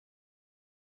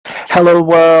Hello,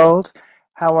 world.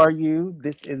 How are you?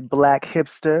 This is Black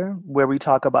Hipster, where we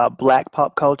talk about black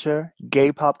pop culture,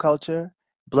 gay pop culture,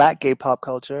 black gay pop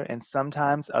culture, and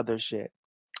sometimes other shit.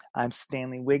 I'm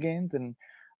Stanley Wiggins, and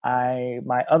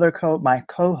my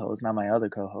co-host, not my other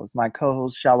co-host, my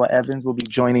co-host Shawa Evans will be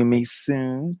joining me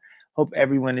soon. Hope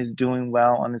everyone is doing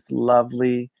well on this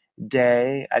lovely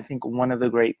day. I think one of the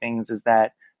great things is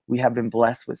that we have been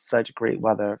blessed with such great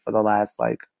weather for the last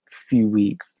few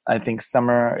weeks. I think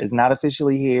summer is not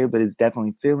officially here, but it's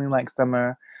definitely feeling like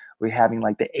summer. We're having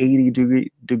like the 80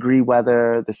 degree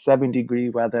weather, the 70 degree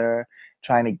weather,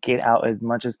 trying to get out as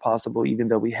much as possible, even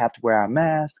though we have to wear our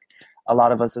mask. A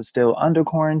lot of us are still under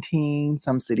quarantine.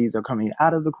 Some cities are coming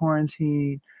out of the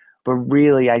quarantine. But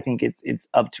really, I think it's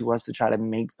up to us to try to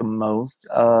make the most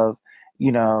of,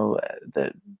 you know,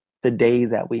 the the days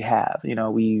that we have.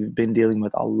 We've been dealing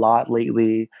with a lot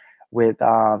lately with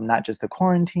not just the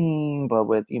quarantine, but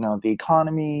with, the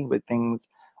economy, with things,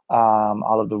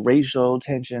 all of the racial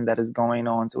tension that is going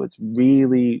on. So it's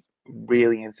really,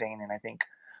 really insane. And I think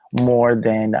more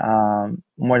than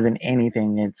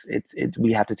anything, it's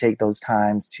we have to take those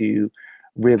times to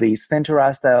really center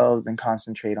ourselves and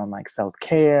concentrate on like self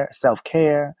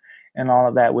care and all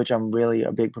of that, which I'm really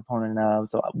a big proponent of.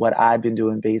 So what I've been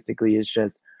doing basically is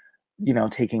just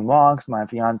taking walks. My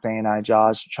fiance and I,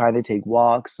 Josh, try to take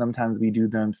walks. Sometimes we do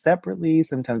them separately,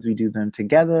 sometimes we do them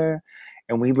together.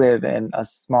 And we live in a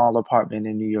small apartment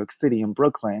in New York City, in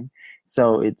Brooklyn.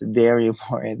 So it's very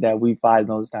important that we find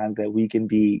those times that we can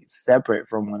be separate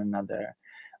from one another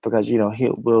because,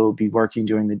 we'll be working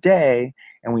during the day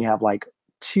and we have like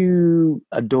two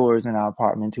doors in our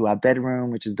apartment to our bedroom,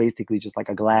 which is basically just like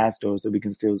a glass door so we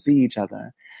can still see each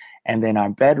other. And then our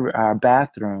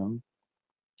bathroom,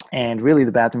 and really,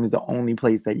 the bathroom is the only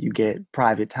place that you get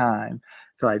private time.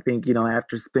 So I think,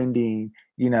 after spending,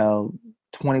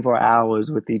 24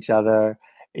 hours with each other,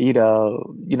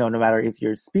 no matter if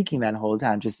you're speaking that whole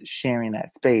time, just sharing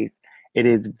that space, it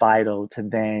is vital to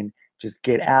then just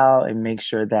get out and make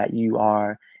sure that you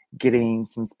are getting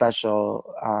some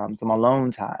special, some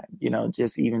alone time,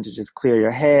 just even to just clear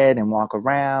your head and walk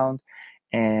around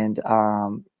and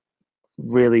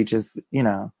really just,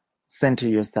 center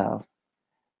yourself.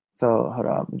 So hold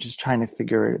on, I'm just trying to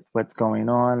figure what's going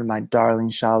on. My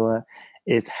darling Shala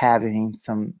is having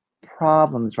some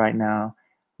problems right now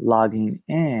logging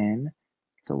in.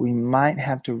 So we might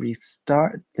have to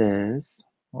restart this.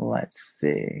 Let's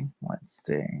see.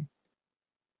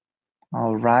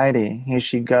 Alrighty, here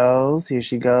she goes.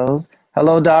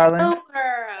 Hello, darling. Hello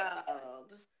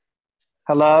world.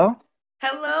 Hello.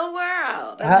 Hello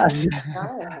world. I'm Hi-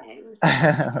 having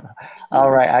fun.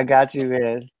 All right, I got you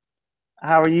in.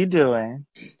 How are you doing?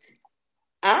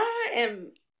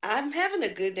 I'm having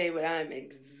a good day, but I'm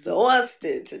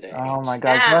exhausted Oh today. my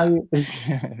gosh, why are Now, you?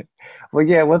 Well,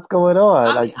 yeah, what's going on?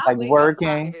 I Like, mean, I like wake up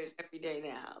working? tired every day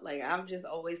now. Like I'm just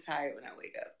always tired when I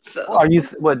wake up. So Are you?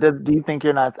 What do you think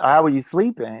you're not? How are you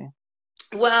sleeping?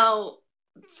 well,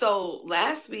 so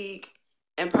last week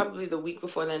and probably the week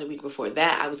before then, the week before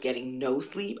that, I was getting no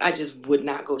sleep. I just would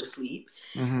not go to sleep.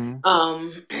 Mm-hmm.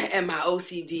 And my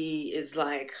OCD is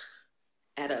like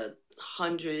at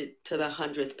 100 to the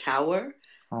 100th power.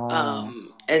 Oh,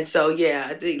 And so yeah,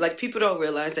 I think like people don't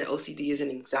realize that OCD is an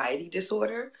anxiety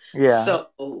disorder. yeah, So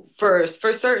for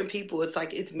certain people, it's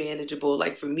like it's manageable.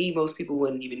 Like for me, most people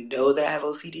wouldn't even know that I have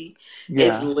OCD.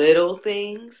 It's yeah, little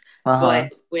things, uh-huh,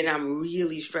 but when I'm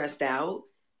really stressed out,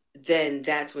 then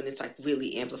that's when it's like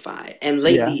really amplified. And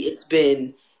lately, yeah. it's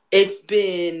been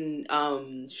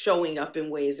showing up in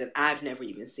ways that I've never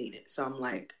even seen it. So I'm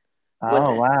like, what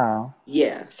Oh, the wow.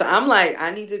 yeah. So I'm like,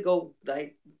 I need to go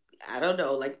like I don't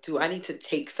know, like do I need to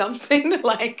take something to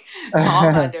like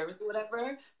calm my nerves or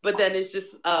whatever? But then it's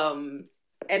just and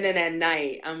then at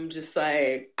night I'm just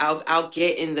like I'll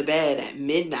get in the bed at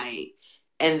midnight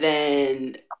and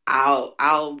then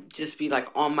I'll just be like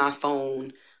on my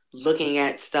phone looking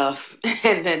at stuff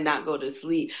and then not go to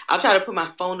sleep. I'll try to put my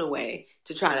phone away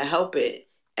to try to help it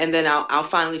and then I'll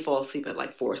finally fall asleep at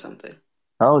like 4 something.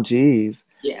 Oh, geez.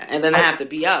 Yeah, and then I I, have to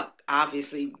be up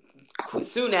obviously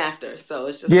soon after. So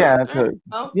it's just like, yeah, all right,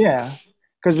 well, yeah,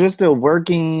 because you're still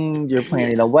working, you're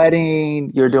planning a yeah.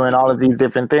 wedding, you're doing all Mhm. of these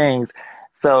different things.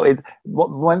 So it's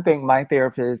one thing my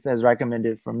therapist has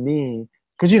recommended for me,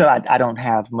 because I don't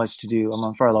have much to do. I'm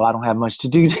on furlough. I don't have much to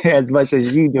do as much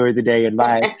as you during the day, and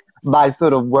my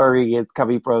sort of worry is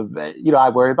coming from I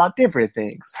worry about different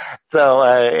things.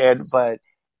 So but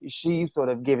she's sort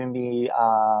of giving me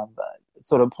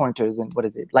sort of pointers and what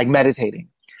is it like meditating.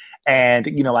 And,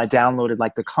 I downloaded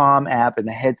like the Calm app and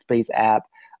the Headspace app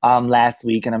last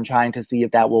week, and I'm trying to see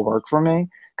if that will work for me.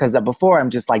 because before I'm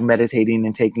just like meditating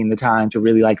and taking the time to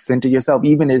really like center yourself,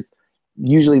 even as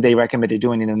usually they recommended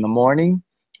doing it in the morning,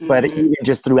 but Mm-hmm. even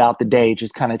just throughout the day,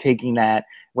 just kind of taking that,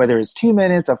 whether it's 2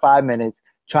 minutes or 5 minutes,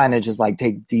 trying to just like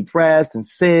take deep breaths and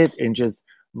sit and just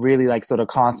really like sort of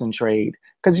concentrate.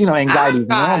 Because, anxiety I've is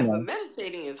tried, but normal.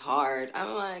 meditating is hard.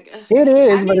 I'm like, ugh. It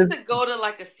I is, but need it's, to go to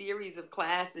like a series of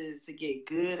classes to get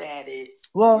good at it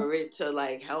well, for it to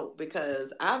like help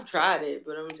because I've tried it,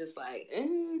 but I'm just like,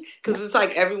 because it's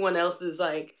like everyone else is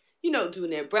like, doing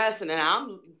their breaths, and then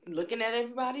I'm looking at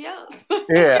everybody else.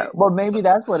 yeah. Well, maybe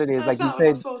that's what it is. That's Like you not what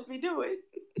I'm said, supposed to be doing.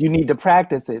 you need to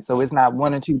practice it. So it's not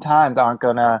one or two times aren't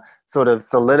gonna sort of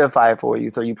solidify for you.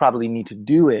 So you probably need to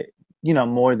do it,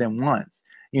 more than once,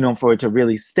 for it to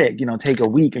really stick. Take a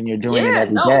week and you're doing it Yeah,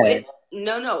 every no, day.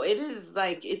 no, it is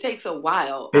like it takes a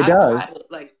while. It I've does. tried it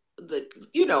like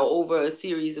over a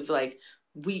series of like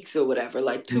weeks or whatever,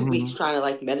 like 2 weeks Hmm. trying to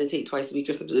like meditate twice a week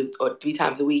or something or 3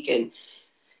 times a week. And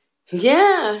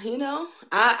yeah,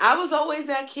 I was always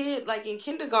that kid like in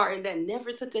kindergarten that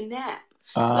never took a nap.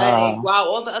 Like Uh, while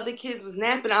all the other kids was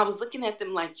napping, I was looking at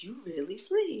them like, you really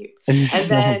sleep. And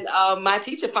then my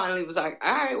teacher finally was like,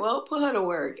 all right, well, put her to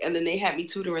work. And then they had me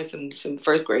tutoring some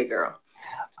first grade girl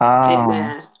in oh,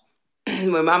 math.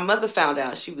 When my mother found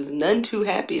out, she was none too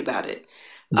happy about it.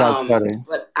 that's funny.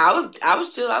 But I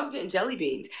was chill. I was getting jelly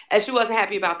beans, and she wasn't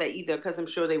happy about that either because I'm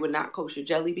sure they were not kosher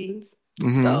jelly beans.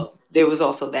 Hmm. So there was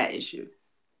also that issue.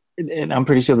 And I'm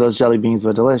pretty sure those jelly beans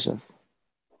were delicious.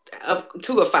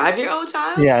 To a 5-year-old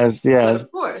child, Yes, but yes.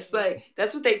 of course, like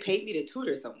that's what they paid me to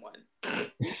tutor someone.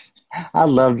 I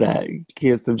love that.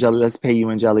 Kids some jelly. Let's pay you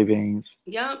in jelly beans.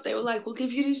 Yep, they were like, "We'll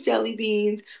give you these jelly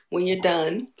beans when you're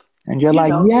done." And you're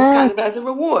like, Just yes. kind of as a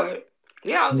reward.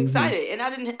 Yeah, I was Hmm. excited, and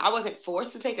I wasn't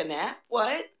forced to take a nap.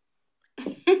 What?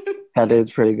 That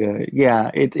is pretty good.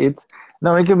 Yeah, it's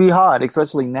no, it can be hard,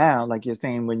 especially now, like you're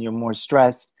saying, when you're more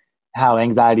stressed, how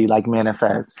anxiety like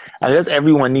manifests. I guess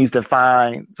everyone needs to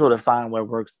find what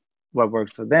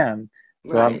works for them.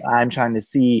 So I'm Right. I'm trying to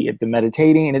see if the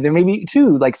meditating and then maybe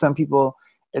too, like some people,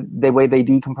 the way they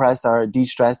decompress or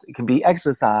de-stress, it can be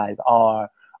exercise or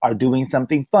doing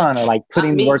something fun or like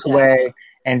putting the Me work too. away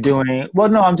and doing well,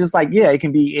 no, I'm just like, yeah, it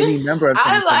can be any number of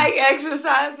things. I like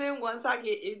exercising once I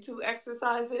get into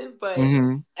exercising, but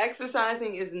Hmm.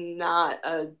 exercising is not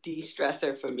a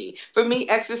de-stressor for me. For me,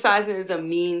 exercising is a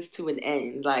means to an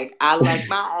end. Like I like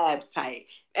my abs tight.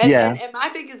 And Yeah, and, and my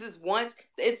thing is once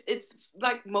it's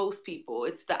like most people,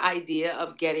 it's the idea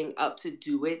of getting up to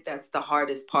do it that's the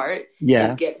hardest part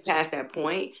is yeah. getting past that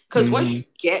point. Because once Hmm. you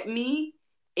get me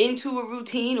into a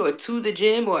routine or to the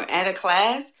gym or at a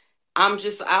class,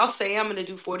 I'll say I'm going to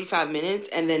do 45 minutes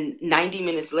and then 90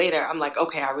 minutes later, I'm like,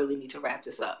 okay, I really need to wrap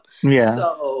this up. Yeah.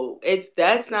 So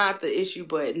that's not the issue,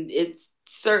 but it's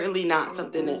certainly not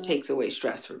something that takes away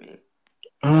stress for me.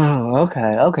 Oh,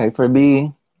 okay. Okay. For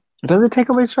me, does it take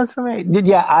away stress for me?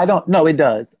 Yeah, I don't. No, it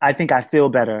does. I think I feel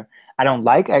better. I don't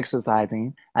like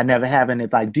exercising. I never have, and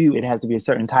if I do, it has to be a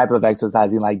certain type of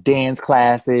exercising, like dance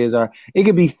classes, or it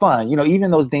could be fun. Even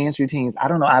those dance routines. I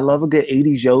don't know. I love a good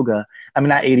 80s yoga. I mean,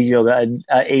 not 80s yoga,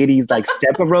 80s like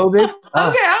step aerobics. Okay,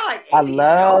 Oh, I like I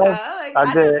 80s yoga. love Like a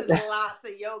I know good. there's lots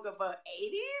of yoga, but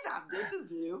 80s? This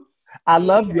is new. I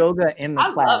love Okay. yoga in the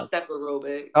I love class. step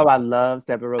aerobics. Oh, I love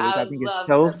step aerobics. I I think it's love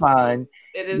so step aerobics. fun.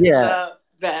 It is Yeah, the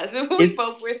best. And it's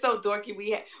we're so dorky.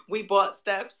 We bought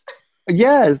steps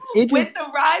yes. It with just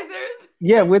the risers.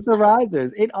 yeah with the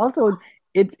risers. It also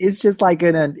it's just like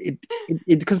it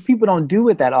because people don't do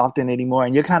it that often anymore,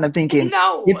 and you're kind of thinking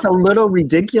No. it's a little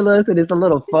ridiculous and it's a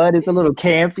little fun. It's a little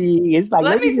campy. It's like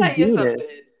Let let me me tell just you do this.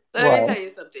 something. Let me What? tell you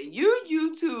something. You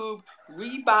YouTube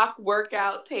Reebok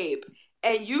workout tape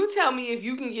and you tell me if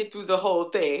you can get through the whole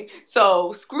thing.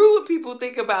 So screw what people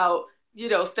think about,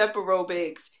 step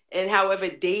aerobics and however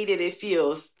dated it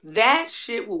feels. That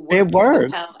shit will It work you the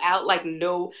works. hell out like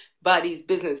nobody's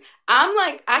business. I'm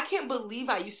like, I can't believe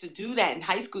I used to do that in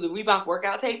high school, the Reebok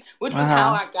workout tape, which was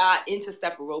how Uh-huh. I got into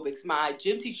step aerobics. My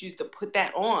gym teacher used to put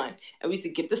that on and we used to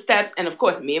get the steps. And of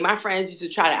course, me and my friends used to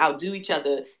try to outdo each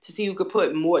other to see who could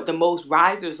put the most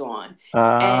risers on.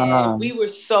 And Um, we were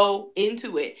so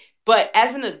into it. But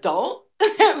as an adult,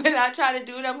 when I try to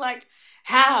do it, I'm like,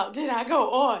 how did I go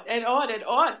on and on and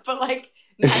on for like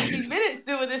 90 minutes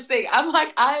doing this thing? I'm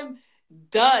like, I'm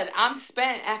done. I'm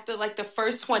spent after like the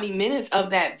first 20 minutes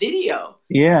of that video.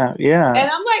 yeah, yeah, And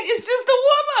I'm like, it's just a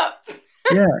warm up.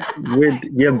 yeah.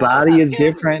 Your The warm body up is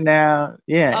kills me. different now.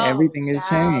 Yeah, Oh, everything has child.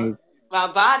 changed. My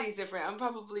body's different. I'm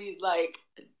probably like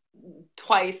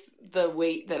twice the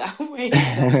weight that I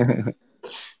weighed then.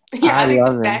 Yeah, I I think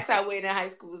the love it. max I weighed in high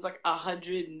school was like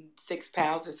 106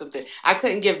 pounds or something. I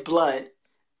couldn't give blood.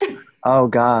 Oh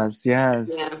gosh, yes.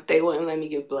 Yeah, they wouldn't let me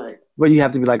give blood. Well, you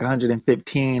have to be like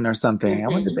 115 or something. I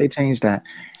wonder if Hmm. they changed that.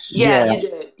 Yeah, Yeah. you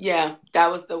did. Yeah,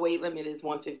 that was the weight limit is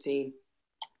 115.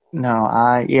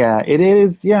 No, yeah, it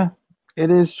is. Yeah, it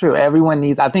is true.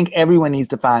 I think everyone needs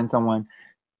to find some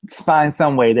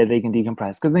way that they can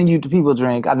decompress. Because then people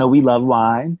drink. I know we love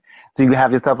wine. So you can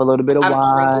have yourself a little bit of I'm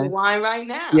drinking wine. wine right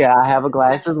now. Yeah, I have a Yes.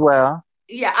 glass as well.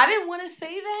 Yeah, I didn't want to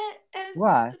say that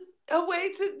Why? as a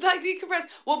way to like decompress.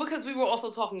 Well, because we were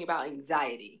also talking about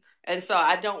anxiety. And so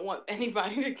I don't want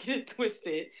anybody to get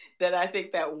twisted that I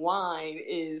think that wine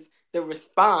is the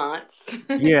response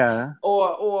Yeah.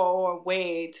 or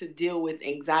way to deal with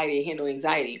anxiety and handle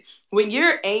anxiety. When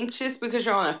you're anxious because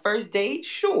you're on a first date,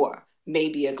 sure,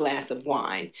 maybe a glass of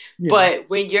wine. Yeah. But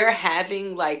when you're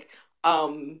having like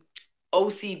um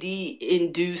OCD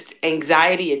induced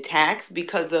anxiety attacks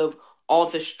because of all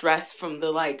the stress from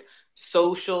the like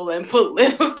social and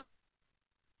political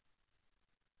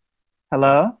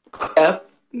Hello? stuff,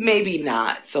 maybe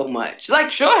not so much.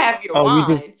 Like, sure, have your Oh, you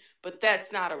just. wine, but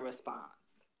that's not a response.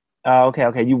 Oh, okay,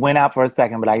 okay. You went out for a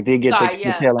second, but I did get Sorry, the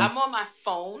yeah, feeling. I'm on my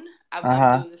phone. I'm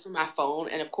Uh-huh. doing this from my phone,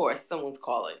 and of course, someone's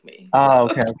calling me. Oh,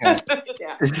 So, okay, okay.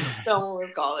 yeah, someone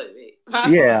was calling me. My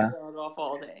phone's Yeah. been going off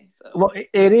all day. So, Well,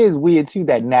 it is weird too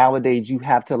that nowadays you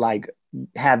have to like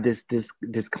have this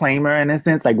disclaimer in a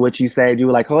sense, like what you said. You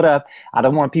were like, hold up, I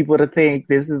don't want people to think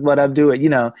this is what I'm doing.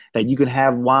 That you can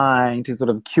have wine to sort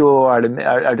of cure or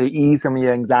to ease some of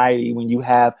your anxiety when you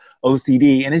have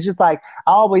OCD. And it's just like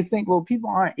I always think, well, people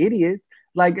aren't idiots.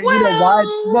 Like, why?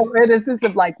 well, Well, in a sense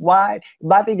of like, why?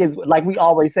 My thing is, like we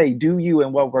always say, do you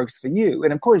and what works for you.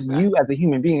 And of course, right. you as a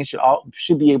human being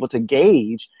should be able to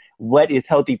gauge what is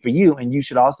healthy for you. And you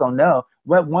should also know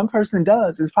what one person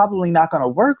does is probably not going to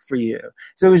work for you.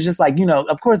 So it's just like,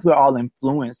 of course, we're all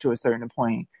influenced to a certain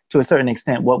point, to a certain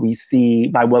extent,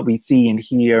 by what we see and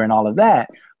hear and all of that.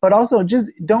 But also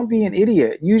just don't be an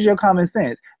idiot. Use your common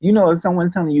sense. If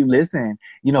someone's telling you, listen,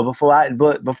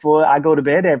 before I go to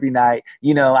bed every night,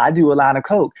 I do a line of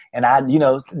Coke and I,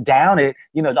 down it,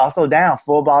 also down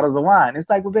 4 bottles of wine. It's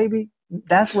like, well, baby,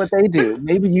 that's what they do.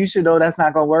 Maybe you should know that's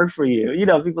not gonna work for you.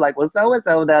 People like, well, so and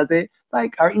so does it.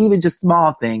 Like, or even just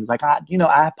small things. Like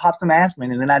I pop some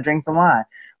aspirin and then I drink some wine.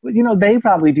 But they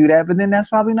probably do that, but then that's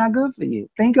probably not good for you.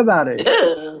 Think about it.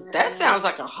 Ew, that sounds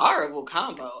like a horrible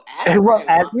combo. Aspirin Well,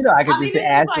 and wine. I could I just mean, say it's just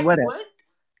aspirin, like whatever. what?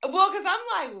 Well, because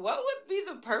I'm like, what would be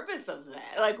the purpose of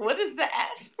that? Like, what is the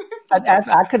aspirin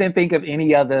for? I couldn't think of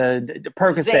any other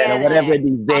Percocet or whatever Xanax. it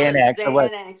be, Pop a Xanax or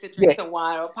what. Xanax to drink Yeah, some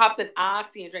wine, or popped an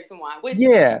Oxy and drink some wine. Which,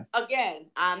 yeah. again,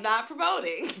 I'm not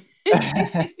promoting.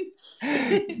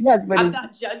 Yes, but I'm it's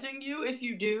not judging you if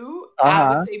you do. I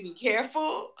would uh-huh. say be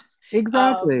careful.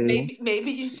 Exactly.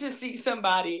 Maybe you should see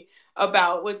somebody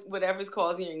about whatever's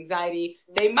causing your anxiety.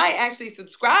 They might actually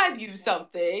subscribe you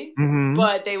something, Hmm.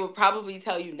 but they would probably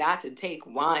tell you not to take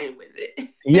wine with it.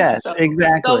 Yes, So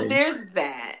exactly. there's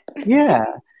that. Yeah.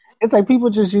 It's like people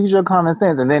just use your common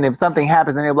sense. And then if something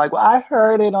happens and they're like, well, I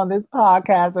heard it on this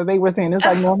podcast, or they were saying, it's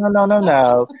like, no, no, no, no,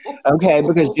 no. Okay,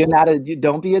 because you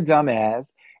don't be a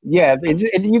dumbass. Yeah,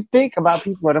 and you think about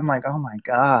people, and I'm like, oh my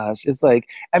gosh. It's like,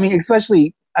 I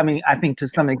think to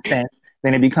some extent,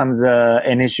 then it becomes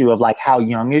an issue of like, how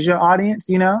young is your audience,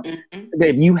 Mhm.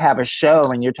 If you have a show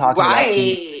and you're talking about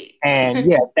things, Right. and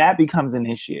yeah, that becomes an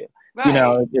issue.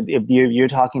 Right. If you're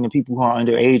talking to people who are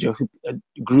underage or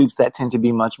groups that tend to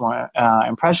be much more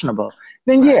impressionable,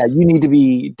 then yeah, Right. you need to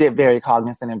be very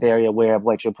cognizant and very aware of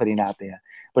what you're putting out there.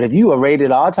 But if you a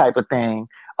rated R type of thing,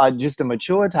 just a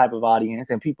mature type of audience,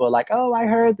 and people are like, "Oh, I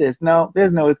heard this." No,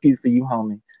 there's no excuse for you,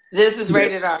 homie. This is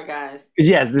rated R, guys.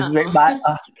 Yes, this is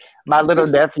Uh-uh. my little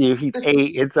nephew. He's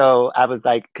 8, and so I was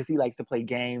like, because he likes to play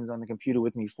games on the computer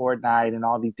with me, Fortnite and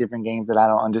all these different games that I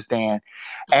don't understand.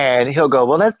 And he'll go,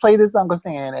 "Well, let's play this, Uncle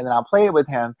Sam," and then I'll play it with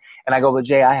him. And I go, "Well,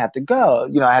 Jay, I have to go.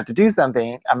 I have to do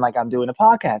something." I'm like, "I'm doing a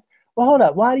podcast." Well, hold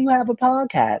up. Why do you have a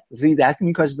podcast? So he's asking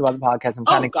me questions about the podcast. I'm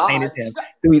trying to Oh explain it God. to him.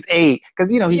 So he's 8 because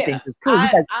he Yeah. thinks it's cool.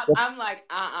 He's like, I'm like,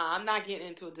 I'm not getting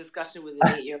into a discussion with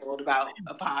an 8-year-old about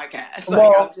a podcast. Like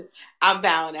well, I'm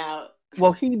bowing out.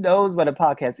 well, he knows what a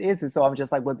podcast is, and so I'm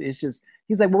just like, well, it's just.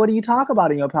 He's like, well, what do you talk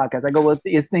about in your podcast? I go, well,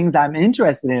 it's things I'm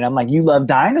interested in. I'm like, you love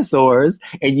dinosaurs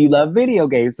and you love video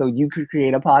games, so you could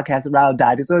create a podcast around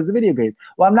dinosaurs and video games.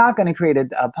 Well, I'm not going to create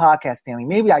a podcast, Stanley.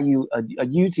 Maybe I use a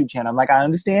YouTube channel. I'm like, I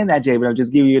understand that, Jay, but I'll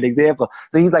just give you an example.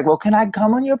 So he's like, well, can I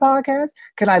come on your podcast?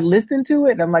 Can I listen to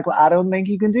it? And I'm like, well, I don't think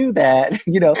you can do that.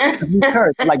 We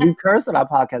curse. Like, we curse on our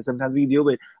podcast. Sometimes we deal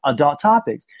with adult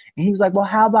topics. And he was like, well,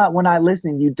 how about when I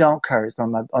listen, you don't curse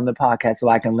on the podcast so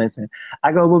I can listen?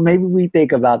 I go, well, maybe we think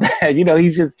think about that?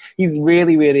 He's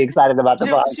really, really excited about the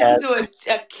Should we podcast. do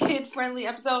a kid-friendly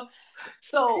episode?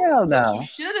 So Hell what you no.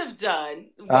 should have done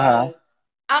Uh-huh. was,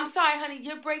 I'm sorry, honey,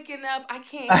 you're breaking up. I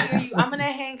can't hear you. I'm gonna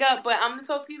hang up, but I'm gonna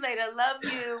talk to you later. Love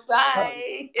you.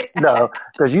 Bye. No,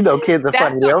 because kids are That's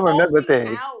funny. They the don't remember only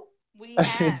things. out we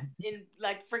have in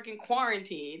like freaking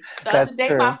quarantine. The That's other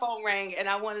day my true. phone rang and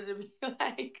I wanted to be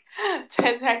like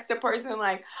to text a person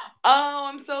like, oh,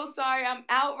 I'm so sorry, I'm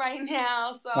out right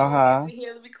now, so I won't be able Uh-huh. to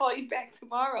hear. Let me call you back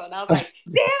tomorrow. And I was like,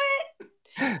 damn it.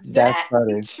 That's That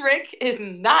funny. trick is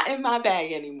not in my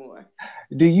bag anymore.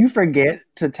 Do you forget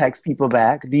to text people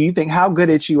back? Do you think how good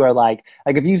at you are like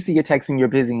if you see a text and you're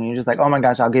busy and you're just like, oh my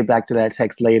gosh, I'll get back to that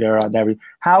text later or whatever.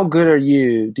 How good are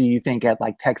you, do you think, at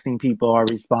like texting people or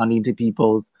responding to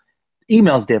people's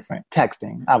emails different?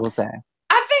 Texting, I will say.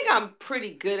 I think I'm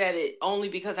pretty good at it only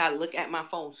because I look at my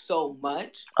phone so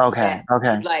much Okay, that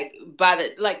okay. like by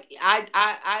the like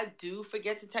I do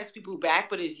forget to text people back,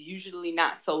 but it's usually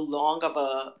not so long of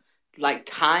a like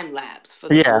time lapse for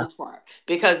the Yeah. most part,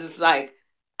 because it's like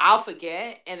I'll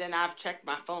forget and then I've checked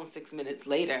my phone 6 minutes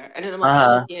later and then I'm like,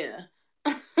 oh Uh-huh. yeah.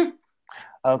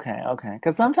 Okay, okay.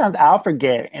 Because sometimes I'll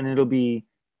forget and it'll be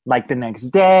like the next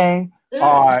day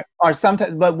Mm, or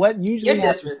sometimes, but what you're usually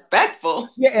happens. disrespectful.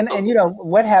 Yeah, and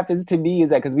what happens to me is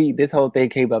that because we this whole thing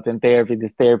came up in therapy,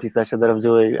 this therapy session that I'm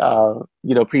doing,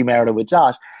 premarital with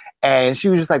Josh, and she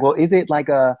was just like, "Well, is it like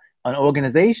an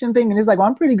organization thing?" And it's like, "Well,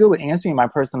 I'm pretty good with answering my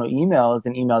personal emails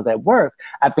and emails at work.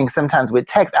 I think sometimes with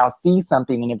text, I'll see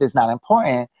something, and if it's not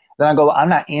important, then I go, well, I'm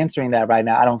not answering that right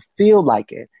now. I don't feel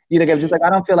like it. I'm just like, I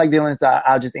don't feel like dealing, so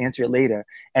I'll just answer it later,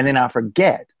 and then I'll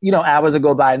forget. Hours will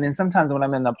go by, and then sometimes when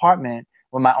I'm in the apartment."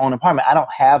 With my own apartment, I don't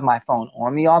have my phone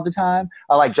on me all the time.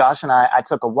 Or like Josh and I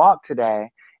took a walk today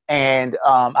and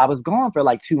I was gone for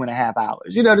like 2.5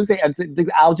 hours. You know what I'm saying?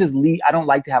 I'll just leave. I don't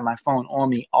like to have my phone on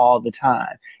me all the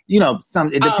time. It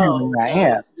depends on Oh where I no,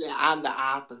 am. yeah, I'm the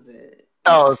opposite.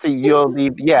 Oh, see, you'll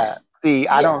be, yeah. See,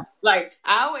 I Yeah, don't, like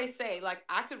I always say, like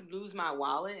I could lose my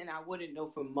wallet and I wouldn't know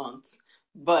for months.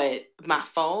 But my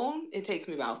phone, it takes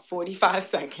me about 45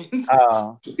 seconds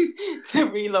uh, to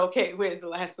relocate where's the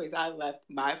last place I left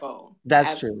my phone.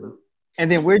 that's true. Absolutely. And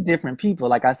then we're different people.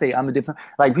 Like I say, I'm a different,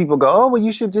 like people go, oh, well,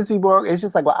 you should just be more. It's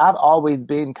just like, well, I've always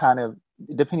been kind of,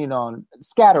 depending on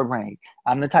scatterbrained.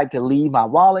 I'm the type to leave my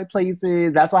wallet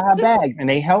places. That's why I have bags and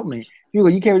they help me. You go,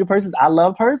 you carry the purses. I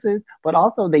love purses, but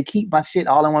also they keep my shit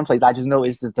all in one place. I just know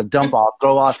it's just a dump off,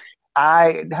 throw off.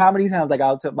 How many times like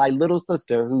I'll tell my little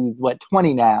sister who's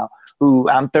 20 now, who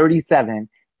I'm 37,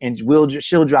 and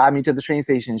she'll drive me to the train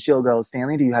station. She'll go,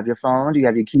 Stanley, do you have your phone? Do you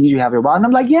have your keys? Do you have your wallet? And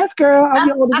I'm like, yes, girl. I'm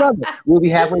your older brother. We'll be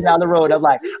halfway down the road. I'm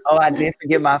like, oh, I did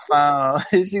forget my phone.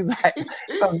 She's like,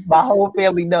 my whole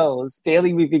family knows.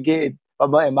 Stanley, we forget.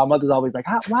 And my mother's always like,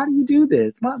 why do you do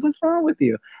this? What's wrong with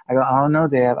you? I go, I don't know,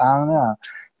 Dad. I don't know.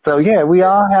 So yeah, we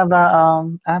all have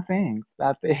our things.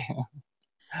 Our things.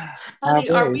 Honey,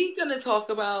 are we gonna talk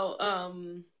about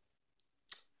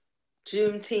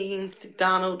Juneteenth,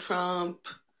 Donald Trump,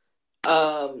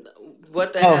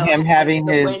 what the Oh, hell him happened having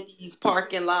in the his. Wendy's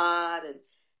parking lot, and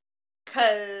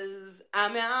cause I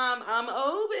mean I'm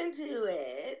open to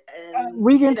it, and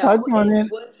We can touch on it's it.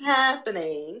 what's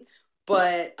happening,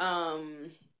 but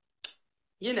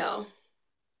you know,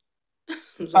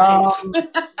 life. Um,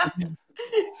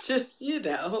 Just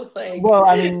like well,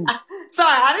 I mean,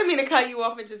 sorry, I didn't mean to cut you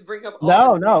off and just bring up all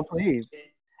the no, please.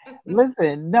 shit.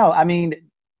 Listen, no, I mean,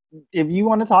 if you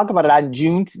want to talk about it,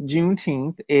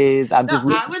 Juneteenth is. I'm No, just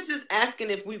I looking. was just asking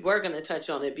if we were going to touch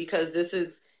on it because this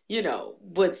is,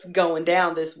 what's going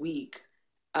down this week.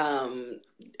 Um,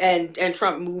 and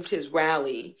Trump moved his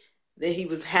rally that he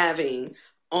was having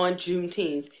on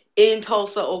Juneteenth in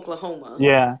Tulsa, Oklahoma.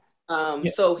 Yeah.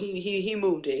 Yeah. So he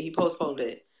moved it. He postponed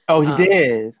it. Oh, he Um,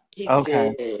 did. he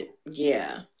Okay. did.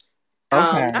 Yeah.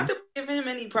 Okay. Not to give him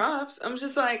any props. I'm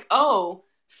just like, oh,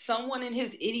 someone in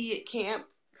his idiot camp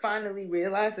finally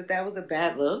realized that was a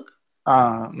bad look.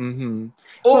 Mm-hmm.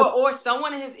 But Or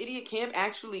someone in his idiot camp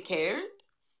actually cared.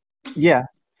 yeah,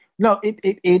 no,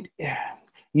 it.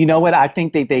 You know what? I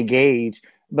think that they gauge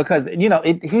because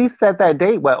he set that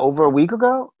date over a week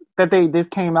ago that this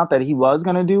came out that he was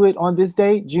gonna do it on this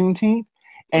date, Juneteenth,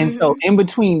 and so Mm-hmm. in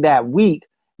between that week,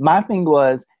 my thing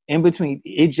was in between.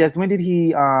 It just when did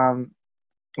he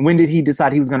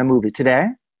decide he was gonna move it today?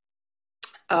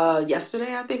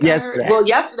 Yesterday I think I heard. Yesterday. Well,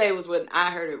 yesterday was when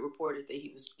I heard it reported that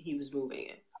he was moving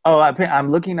it. Oh, I'm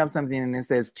looking up something and it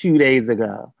says 2 days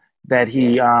ago that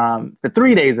Yeah. the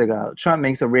 3 days ago, Trump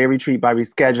makes a rare retreat by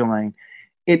rescheduling.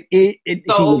 So He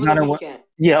was over the weekend.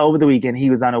 yeah, over the weekend he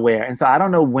was unaware, and so I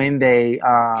don't know when they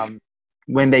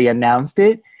announced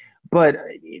it, but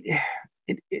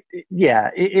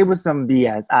it was some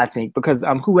BS, I think, because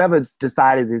whoever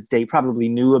decided this date probably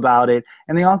knew about it,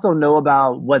 and they also know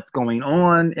about what's going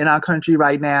on in our country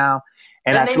right now.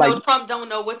 And I And feel they like, know Trump don't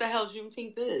know what the hell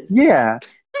Juneteenth is. yeah,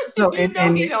 so You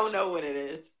know he don't know what it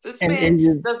is. This man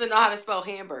and doesn't know how to spell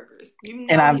hamburgers. You and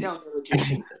know he I'm don't know what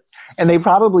Juneteenth is. and they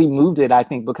probably moved it, I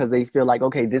think, because they feel like,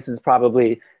 okay, this is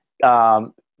probably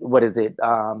what is it?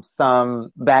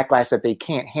 Some backlash that they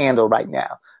can't handle right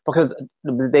now. Because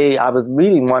I was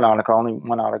reading one article, only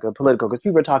one article, Political, because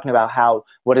people are talking about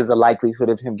what is the likelihood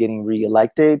of him getting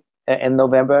reelected in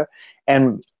November,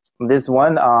 and this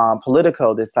one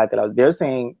Politico, this site they're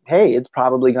saying, hey, it's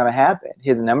probably going to happen.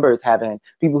 His numbers haven't,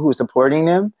 people who are supporting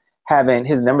him haven't,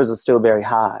 his numbers are still very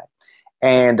high.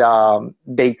 And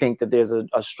they think that there's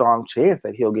a strong chance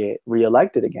that he'll get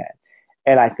reelected again.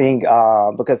 And I think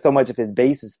because so much of his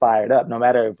base is fired up, no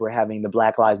matter if we're having the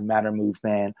Black Lives Matter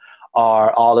movement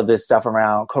or all of this stuff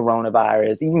around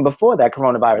coronavirus, even before that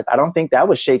coronavirus, I don't think that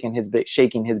was shaking his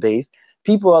base.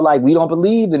 People are like, we don't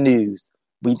believe the news.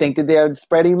 We think that they're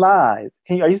spreading lies.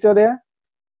 Are you still there?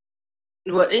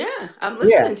 Well, yeah, I'm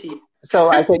Yeah. listening to you. So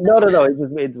I said, no.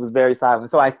 It was very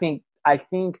silent. So I think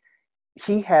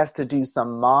he has to do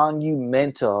some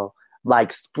monumental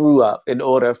like screw up in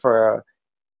order for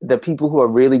the people who are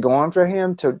really going for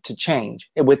him to change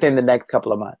within the next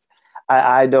couple of months.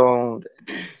 I don't.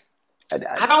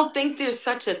 I don't think there's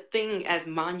such a thing as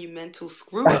monumental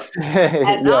screw up. As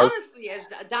Yes. honestly as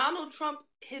Donald Trump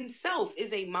himself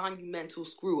is a monumental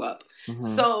screw up. Mm-hmm.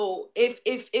 So if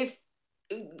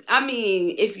I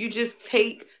mean, if you just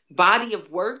take body of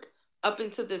work up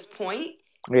until this point,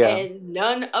 Yeah. and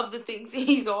none of the things that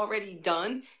he's already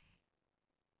done,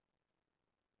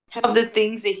 of the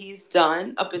things that he's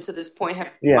done up until this point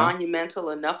have been Yeah. monumental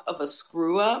enough of a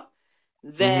screw up,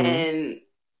 Mm-hmm. then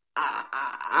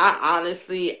I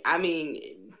honestly, I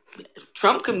mean,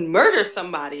 Trump can murder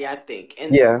somebody, I think,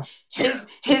 and Yeah.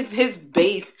 his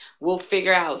base will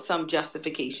figure out some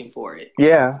justification for it.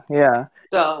 Yeah. Yeah.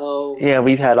 So Yeah.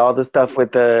 We've had all the stuff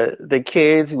with the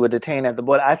kids who were detained at the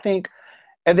border. I think.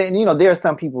 And then, there are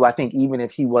some people, I think, even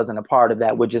if he wasn't a part of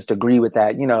that, would just agree with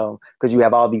that, because you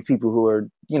have all these people who are,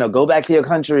 go back to your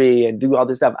country and do all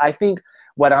this stuff. I think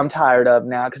what I'm tired of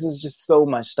now, because it's just so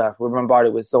much stuff. We're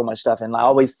bombarded with so much stuff. And I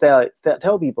always tell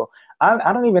people,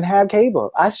 I don't even have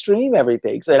cable. I stream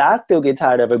everything. So I still get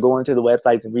tired of it going to the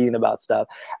websites and reading about stuff.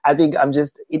 I think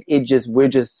we're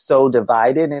just so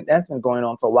divided. And that's been going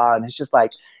on for a while. And it's just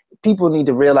like, people need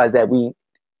to realize that we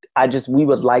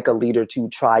would like a leader to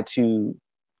try to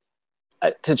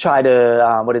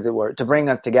to bring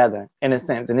us together in a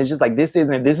sense. And it's just like, this is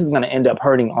going to end up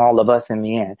hurting all of us in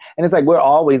the end. And it's like, we're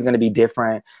always going to be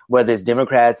different, whether it's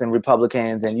Democrats and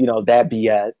Republicans and, that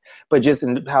BS, but just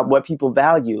in what people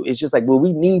value. It's just like, well,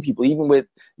 we need people, even with,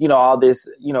 all this,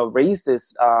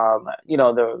 racist,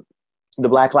 the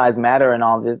Black Lives Matter and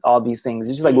all these things.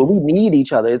 It's just like, well, we need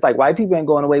each other. It's like, white people ain't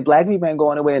going away, black people ain't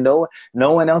going away, and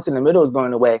no one else in the middle is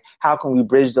going away. How can we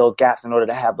bridge those gaps in order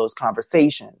to have those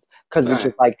conversations? Because it's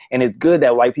just like, and it's good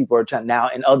that white people are trying now,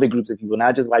 and other groups of people,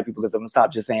 not just white people, because I'm gonna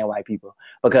stop just saying white people,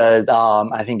 because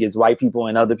I think it's white people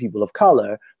and other people of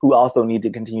color who also need to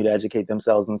continue to educate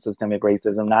themselves in systemic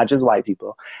racism, not just white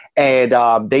people. And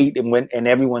and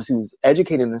everyone who's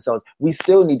educating themselves, we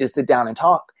still need to sit down and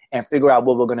talk and figure out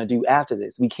what we're going to do after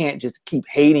this. We can't just keep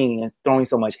hating and throwing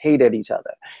so much hate at each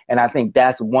other. And I think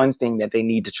that's one thing that they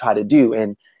need to try to do.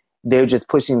 And they're just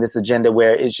pushing this agenda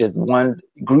where it's just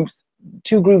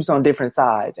two groups on different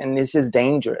sides, and it's just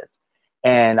dangerous.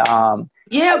 And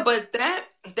yeah, but that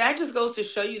just goes to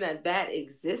show you that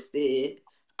existed.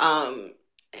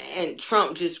 And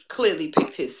Trump just clearly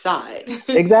picked his side.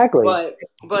 Exactly.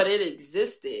 but it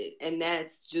existed, and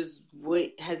that's just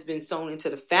what has been sewn into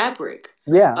the fabric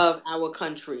of our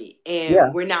country,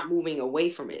 and we're not moving away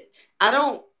from it.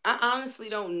 I honestly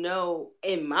don't know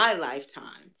in my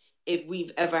lifetime if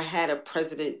we've ever had a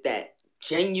president that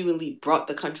genuinely brought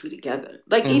the country together.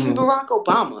 Like even Barack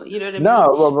Obama, you know what I mean?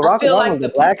 No, well, Barack I feel Obama like was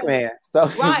the a black people, man. So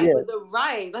right, yeah. but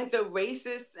like the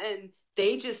racists, and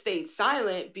they just stayed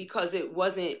silent because it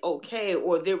wasn't okay,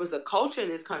 or there was a culture in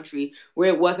this country where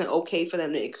it wasn't okay for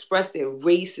them to express their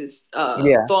racist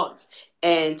thoughts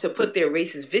and to put their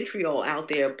racist vitriol out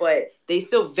there, but they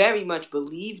still very much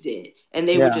believed it, and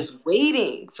they were just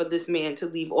waiting for this man to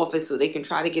leave office so they can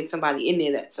try to get somebody in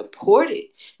there that supported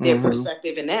their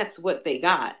perspective, and that's what they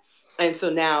got. And so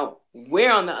now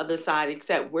we're on the other side,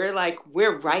 except we're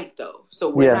right though. So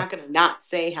we're not going to not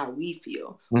say how we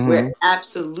feel. We're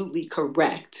absolutely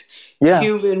correct. Yeah.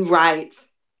 Human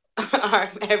rights are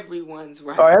everyone's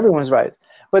rights. Are everyone's rights.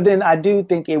 But then I do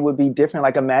think it would be different.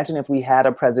 Like, imagine if we had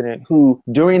a president who,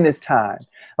 during this time,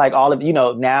 like all of,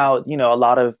 now, a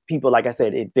lot of people, like I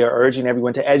said, they're urging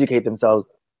everyone to educate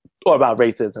themselves or about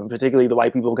racism, particularly the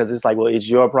white people, because it's like, well, it's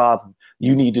your problem.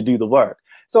 You need to do the work.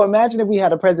 So imagine if we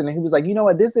had a president who was like, you know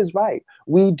what, this is right.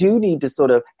 We do need to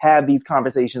sort of have these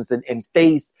conversations and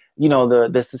face,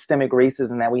 the systemic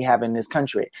racism that we have in this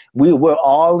country. We're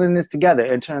all in this together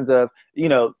in terms of,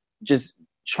 just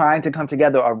trying to come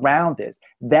together around this.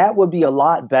 That would be a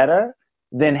lot better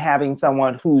than having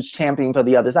someone who's championing for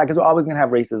the other side. Because we're always going to have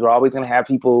racists. We're always going to have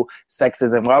people,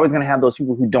 sexism. We're always going to have those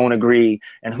people who don't agree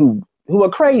and who are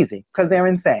crazy because they're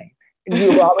insane.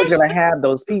 You're always going to have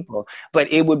those people. But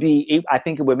I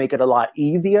think it would make it a lot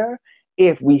easier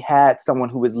if we had someone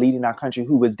who was leading our country,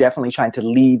 who was definitely trying to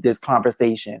lead this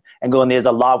conversation and going, there's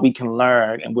a lot we can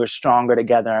learn and we're stronger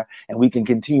together and we can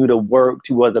continue to work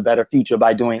towards a better future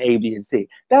by doing A, B, and C.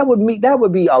 That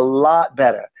would be a lot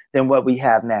better than what we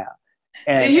have now.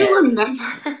 Do you remember?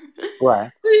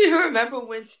 What? Do you remember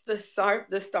when the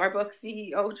Starbucks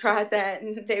CEO tried that,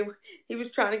 and he was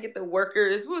trying to get the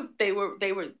workers they were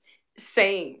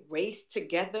saying race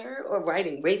together or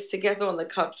writing race together on the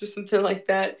cups or something like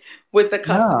that with the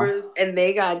customers, and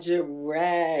they got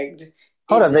dragged.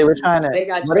 Hold on, they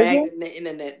got dragged in the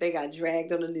internet. They got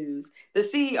dragged on the news. The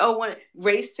CEO wanted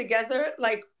race together,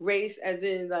 like race as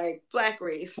in like black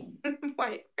race,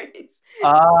 white race.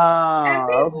 And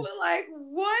people were like,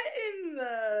 what in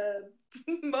the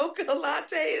mocha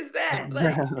latte is that?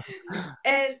 Like,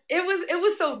 and it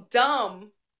was so dumb,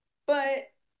 but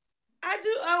I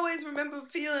do always remember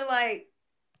feeling like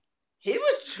he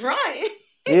was trying.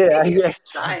 Yeah, he was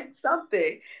trying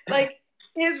something. Like,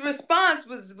 his response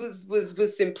was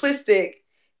simplistic,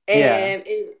 and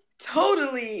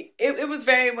it was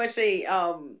very much a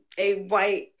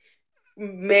white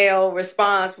male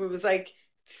response where it was like,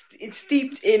 it's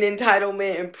steeped in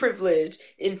entitlement and privilege,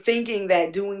 in thinking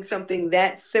that doing something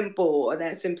that simple or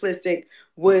that simplistic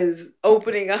was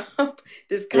opening up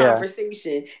this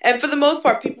conversation. And for the most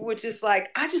part, people were just like,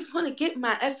 I just want to get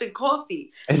my effing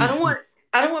coffee. I don't want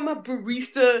my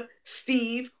barista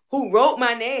Steve, who wrote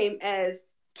my name as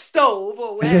Stove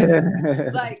or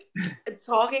whatever, like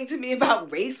talking to me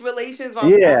about race relations while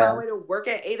I'm on my way to work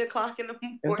at 8:00 in the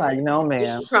morning. It's like, no, man.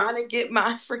 Just trying to get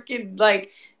my freaking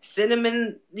like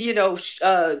cinnamon,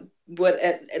 an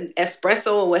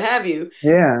espresso or what have you.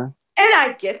 Yeah. And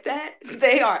I get that.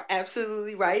 They are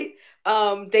absolutely right.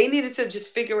 They needed to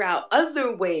just figure out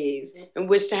other ways in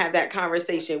which to have that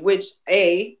conversation, which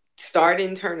start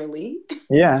internally.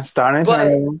 Yeah, start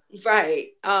internally. Right.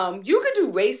 You could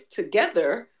do race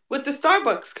together with the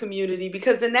Starbucks community,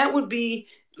 because then that would be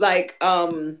like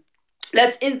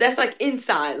that's like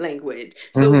inside language.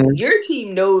 So your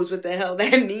team knows what the hell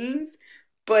that means.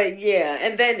 But yeah,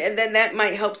 and then that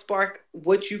might help spark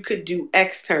what you could do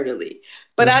externally.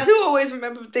 But I do always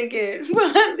remember thinking,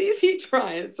 well, at least he's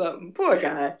trying something. Poor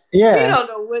guy. Yeah. He don't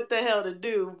know what the hell to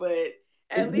do, but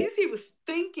at least he was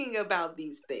thinking about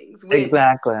these things, which is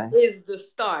the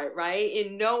start, right?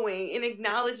 In knowing, in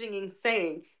acknowledging, and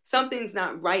saying something's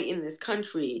not right in this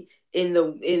country in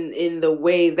the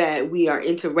way that we are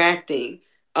interacting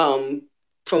from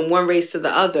one race to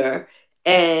the other,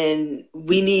 and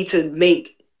we need to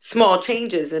make small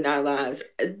changes in our lives.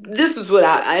 This is what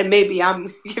maybe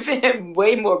I'm giving him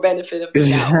way more benefit of the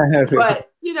doubt,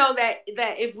 but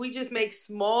that if we just make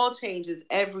small changes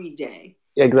every day,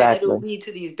 it'll lead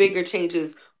to these bigger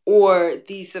changes, or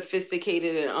these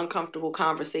sophisticated and uncomfortable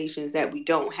conversations that we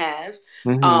don't have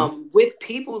with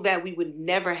people that we would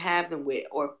never have them with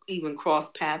or even cross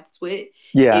paths with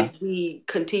if we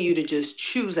continue to just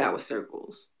choose our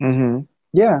circles.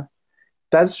 Yeah,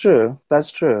 that's true.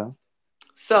 That's true.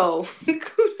 So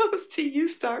kudos to you,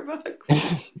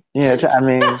 Starbucks. Yeah, I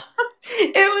mean,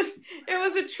 it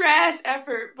was a trash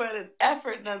effort, but an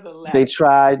effort nonetheless. They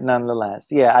tried nonetheless.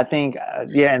 Yeah, I think,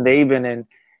 and they even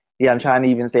I'm trying to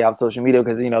even stay off social media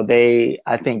because, they,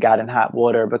 I think, got in hot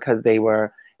water because they wrote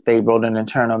an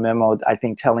internal memo, I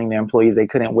think, telling their employees they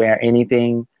couldn't wear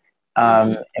anything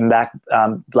in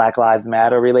Black Lives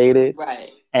Matter related. Right.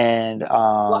 And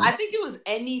well, I think it was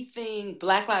anything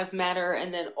Black Lives Matter,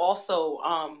 and then also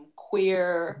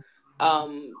queer,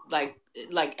 like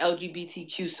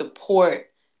LGBTQ support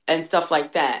and stuff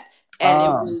like that. And it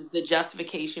was, the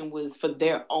justification was for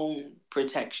their own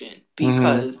protection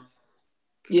because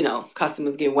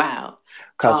customers get wild.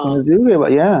 Customers do get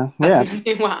wild. Customers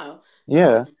get wild.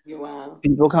 Yeah.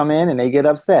 People come in and they get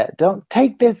upset. Don't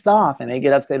take this off, and they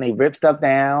get upset and they rip stuff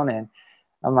down, and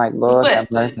I'm like, Lord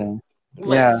have mercy.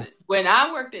 Listen, when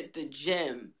I worked at the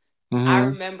gym, I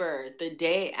remember the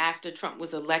day after Trump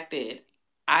was elected,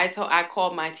 I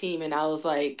called my team and I was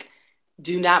like,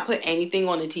 do not put anything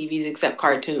on the TVs except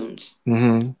cartoons.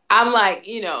 Mm-hmm. I'm like,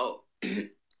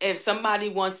 if somebody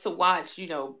wants to watch,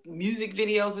 music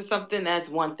videos or something, that's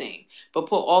one thing. But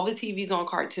put all the TVs on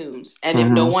cartoons. And if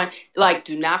no Mm-hmm. one, like,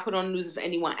 do not put on the news if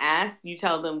anyone asks, you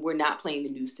tell them we're not playing the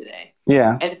news today.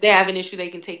 Yeah. And if they have an issue, they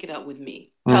can take it up with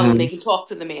me. Tell them Mm-hmm. they can talk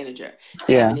to the manager if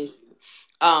they have Yeah. an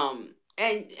issue.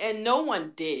 And no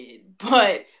one did,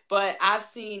 but I've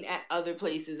seen at other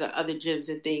places or other gyms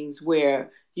and things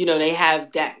where they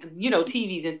have that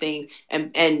TVs and things,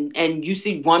 and you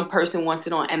see one person wants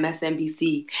it on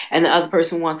MSNBC and the other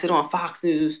person wants it on Fox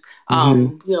News.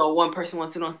 Mm-hmm. One person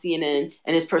wants it on CNN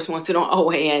and this person wants it on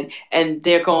OAN, and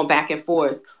they're going back and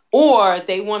forth. Or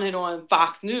they want it on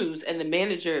Fox News and the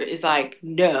manager is like,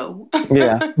 no.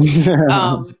 Yeah.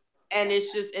 um and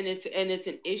it's just and it's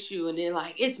an issue, and they're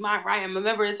like, it's my right. And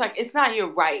remember, it's like, it's not your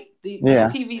right. These Yeah.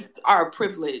 TVs are a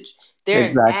privilege. They're an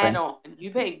Exactly. add-on.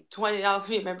 You pay $20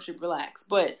 for your membership, relax.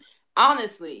 But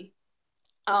honestly,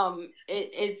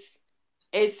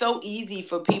 it's so easy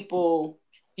for people,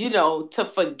 to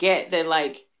forget that,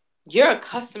 like, you're a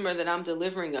customer that I'm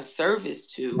delivering a service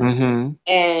to, Mm-hmm.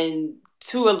 and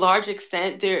to a large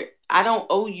extent, I don't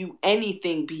owe you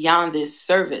anything beyond this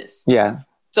service. Yeah.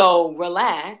 So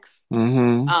relax,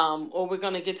 Mm-hmm. or we're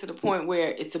gonna get to the point where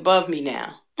it's above me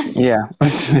now. Yeah.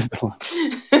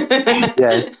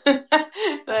 Yes.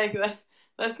 Like,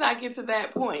 let's not get to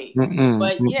that point. Mm-mm.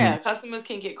 But Mm-mm. yeah, customers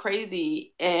can get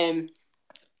crazy and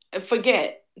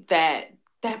forget that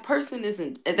that person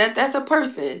isn't that's a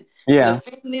person with a Yeah.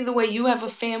 family the way you have a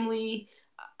family.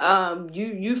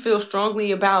 You feel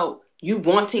strongly about you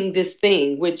wanting this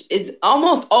thing, which is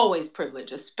almost always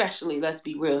privilege, especially, let's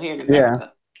be real, here in Yeah.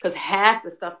 America, because half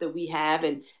the stuff that we have,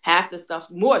 and half the stuff,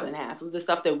 more than half of the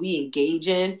stuff that we engage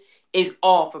in, is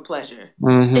all for pleasure.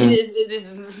 Mm-hmm. It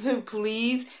is to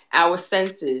please our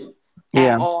senses at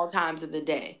Yeah. all times of the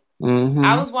day. I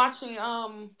Mm-hmm. was watching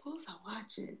what was I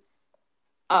watching?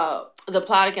 The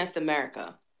Plot Against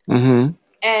America. Mm-hmm.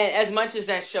 And as much as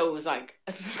that show was like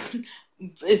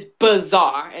it's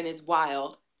bizarre and it's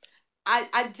wild,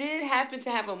 I did happen to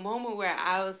have a moment where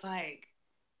I was like,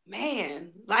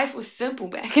 man, life was simple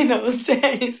back in those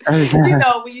days. When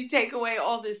you take away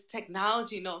all this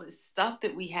technology and all this stuff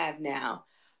that we have now.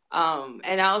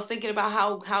 And I was thinking about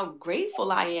how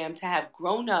grateful I am to have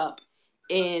grown up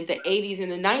in the 80s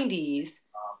and the 90s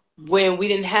when we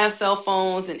didn't have cell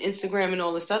phones and Instagram and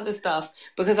all this other stuff,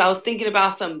 because I was thinking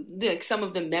about some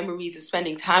of the memories of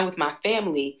spending time with my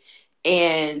family,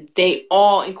 and they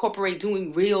all incorporate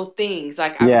doing real things.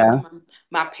 Like, I remember Yeah.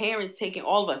 my parents taking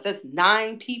all of us, that's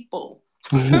 9 people,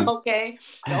 Mm-hmm. okay,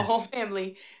 the whole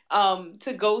family,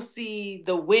 to go see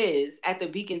The Wiz at the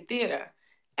Beacon Theater.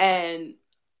 And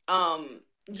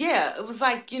yeah, it was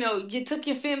like, you took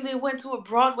your family and went to a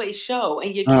Broadway show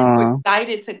and your kids were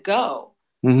excited to go.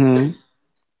 Mm-hmm.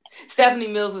 Stephanie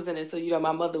Mills was in it, so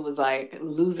my mother was like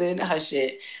losing her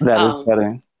shit. That is Um,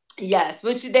 funny. yes,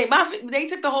 but they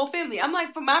took the whole family. I'm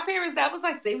like, for my parents, that was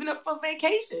like saving up for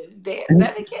vacation. They had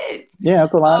 7 kids. Yeah,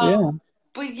 that's a lot. Yeah.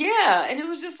 But yeah, and it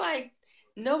was just like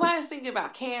nobody's thinking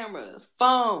about cameras,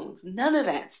 phones, none of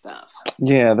that stuff.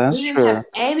 Yeah, We that's didn't true. have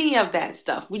any of that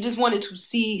stuff. We just wanted to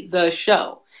see the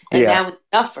show, and Yeah. that was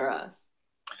enough for us.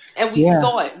 And we Yeah.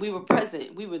 saw it. We were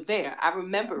present. We were there. I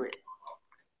remember it.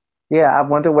 Yeah. I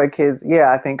wonder what kids,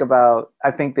 yeah, I think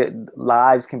that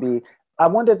lives can be, I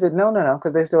wonder if no,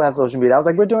 because they still have social media. I was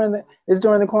like, it's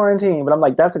during the quarantine, but I'm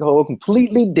like, that's a whole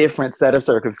completely different set of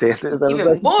circumstances. I was Even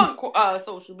like, more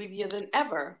social media than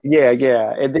ever. yeah,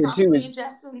 yeah. And then too, Probably is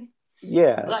ingesting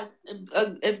yeah, like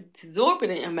an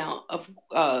exorbitant amount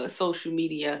of social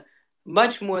media,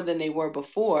 much more than they were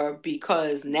before,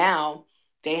 because now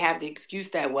they have the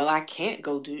excuse that, well, I can't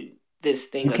go do this you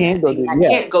thing or can't that go thing. to, I yeah.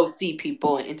 can't go see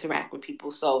people and interact with people,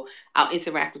 so I'll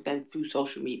interact with them through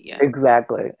social media.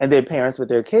 Exactly. And then parents with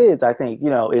their kids, I think,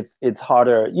 it's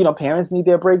harder. Parents need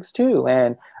their breaks too.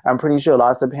 And I'm pretty sure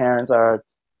lots of parents are,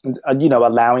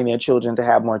 allowing their children to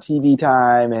have more TV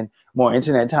time and more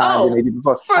internet time than they Oh, did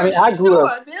before. I for mean, I grew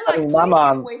up, sure. They're like, my please get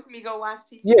mom, away from me, go watch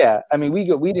TV. yeah, I mean, we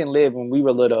didn't live when we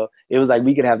were little. It was like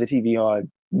we could have the TV on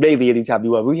maybe any time we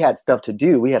want. We had stuff to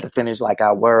do. We had to finish like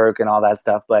our work and all that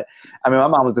stuff. But I mean, my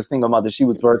mom was a single mother. She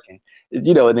was working, and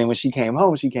then when she came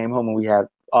home and we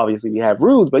had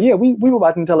rules. But yeah, we were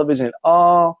watching television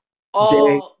all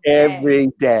day, All day, every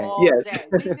day. all Yes, day.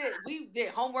 We did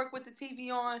homework with the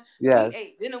TV on. We yes,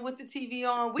 ate dinner with the TV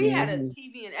on. We had a hmm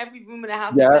TV in every room in the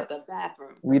house yeah, except the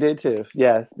bathroom, we did too.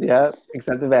 Yes, yeah,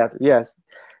 except the bathroom. Yes,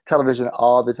 television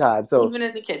all the time. So even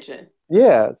in the kitchen.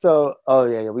 yeah. So, oh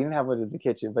yeah, yeah. We didn't have one in the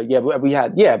kitchen, but yeah, we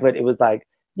had, yeah, but it was like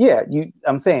Yeah,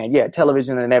 I'm saying, yeah,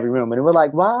 television in every room. And we're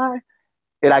like, why?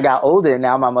 And I got older, and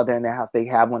now my mother in their house, they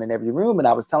have one in every room. And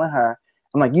I was telling her,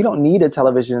 I'm like, you don't need a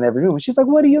television in every room. And she's like,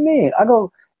 what do you mean? I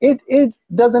go, it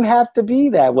doesn't have to be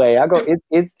that way. I go,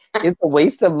 it's a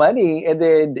waste of money. And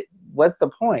then what's the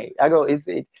point? I go,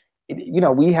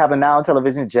 we have a now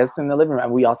television just in the living room.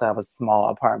 And we also have a small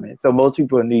apartment. So most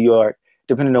people in New York,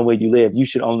 depending on where you live, you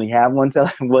should only have one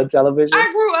television.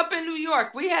 I grew up in New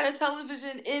York. We had a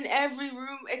television in every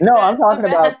room No, I'm except the talking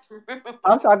about bathroom.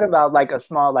 I'm talking about like a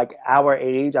small, like our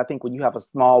age. I think when you have a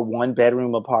small 1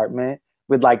 bedroom apartment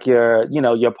with like your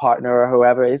partner or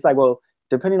whoever, it's like, well,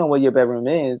 depending on what your bedroom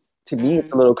is, to me, it's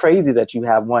a little crazy that you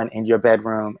have one in your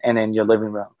bedroom and in your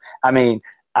living room. I mean,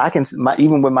 I can,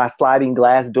 even with my sliding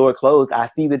glass door closed, I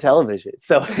see the television.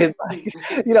 So it's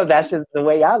like, that's just the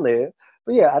way I live.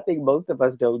 But yeah, I think most of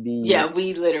us don't need, Yeah,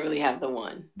 we literally have the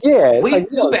one. yeah, it's We like, have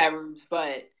two bedrooms,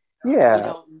 but we yeah.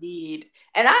 don't need.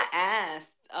 And I asked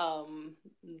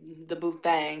the boo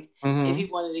thing if Hmm. he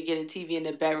wanted to get a TV in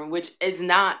the bedroom, which is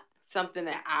not something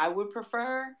that I would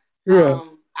prefer. Yeah.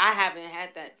 I haven't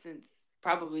had that since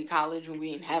probably college when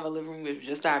we didn't have a living room. It was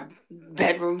just our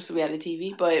bedroom, so we had a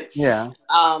TV. But Yeah.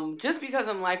 just because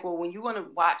I'm like, well, when you want to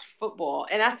watch football,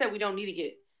 and I said we don't need to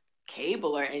get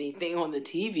cable or anything on the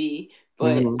TV,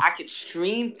 but Hmm. I could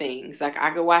stream things. Like I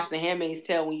could watch The Handmaid's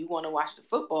Tale when you want to watch the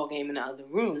football game in the other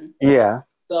room. Yeah.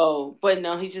 So, but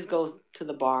no, he just goes to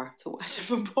the bar to watch the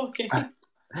football game.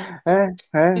 Hey,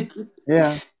 hey,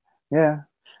 yeah, yeah.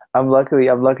 I'm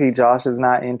lucky Josh is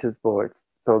not into sports.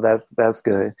 So that's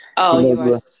good. He Oh, knows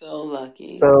you are so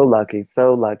lucky. so lucky,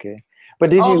 so lucky. But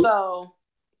did you Although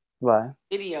what?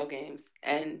 video games,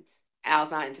 and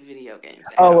Al's not into video games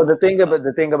at Oh, well, all. So,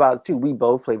 the thing about it too, we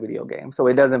both play video games. So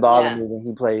it doesn't bother yeah. me when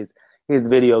he plays his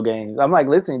video games. I'm like,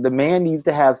 listen, the man needs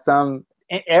to have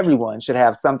everyone should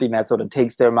have something that sort of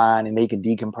takes their mind and they can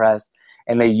decompress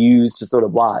and they use to sort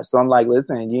of watch. So I'm like,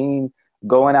 listen, you ain't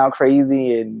going out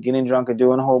crazy and getting drunk and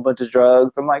doing a whole bunch of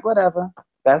drugs. I'm like, whatever.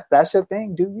 That's your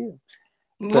thing. Do you?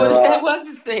 What So if that was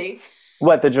his thing?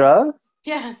 what, the drugs?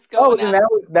 Yes, Oh, going then out.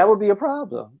 that would be a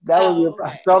problem. That would be a Oh,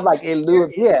 problem. okay. So I'm I was like, just in lieu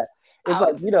of, curious. yeah, it's I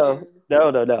like, was just curious.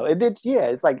 no. It did, yeah,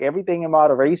 it's like everything in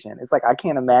moderation. It's like, I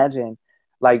can't imagine,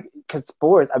 like, because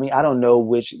sports, I mean, I don't know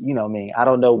which, me, I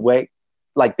don't know what,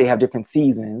 like, they have different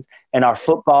seasons, and our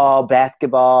football,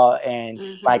 basketball, and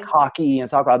like Mm-hmm. hockey and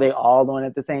soccer, are they all on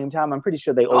at the same time? I'm pretty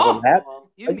sure they overlap. Softball?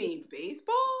 You mean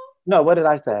baseball? No, what did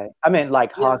I say? I meant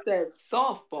like You hockey. said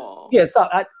softball. Yeah, so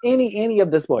any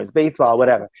of the sports, baseball,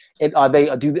 whatever.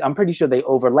 I'm pretty sure they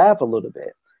overlap a little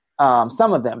bit.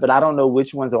 Some of them, but I don't know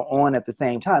which ones are on at the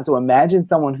same time. So imagine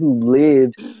someone who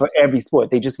lived for every sport.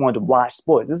 They just wanted to watch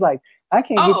sports. It's like, I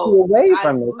can't get you Oh, away I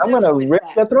from this. I'm live gonna with rip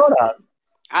that your throat out. person.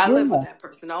 I live with Yeah. that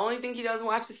person. The only thing he doesn't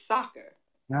watch is soccer.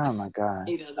 Oh my god.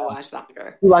 He doesn't watch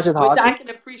soccer, He watches which I hockey. can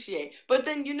appreciate. But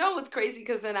then what's crazy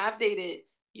because then I've dated,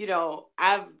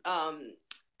 I've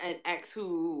an ex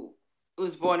who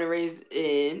was born and raised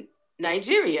in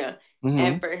Nigeria, Hmm.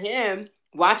 and for him,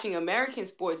 watching American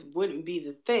sports wouldn't be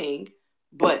the thing,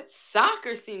 but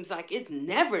soccer seems like it's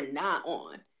never not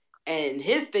on. And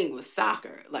his thing was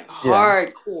soccer, like Yeah.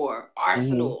 hardcore Hmm.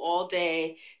 Arsenal all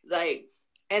day, like.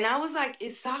 And I was like,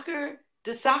 does soccer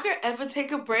ever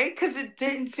take a break? Because it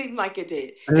didn't seem like it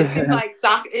did. It seemed like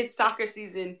it's soccer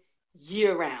season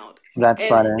year round. That's And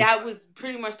funny. that was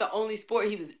pretty much the only sport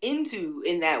he was into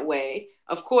in that way.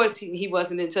 Of course, he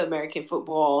wasn't into American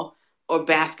football or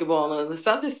basketball and all this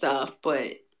other stuff,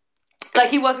 but like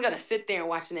he wasn't going to sit there and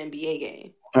watch an NBA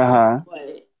game. Uh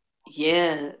But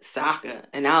yeah, soccer.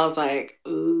 And I was like,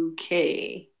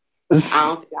 okay. I huh.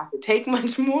 don't think I could take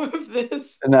much more of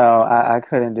this. No, I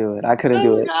couldn't do it. I couldn't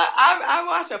do Oh my it. God. I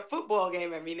watch a football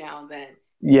game every now and then.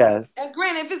 Yes. And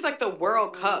granted, if it's like the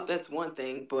World Cup, that's one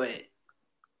thing, but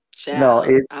No,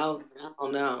 child, I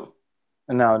don't know.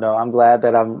 no. I'm glad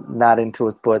that I'm not into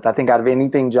a sports. I think out of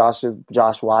anything Josh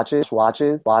watches.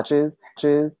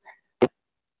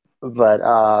 But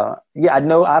yeah, I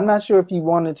know I'm not sure if you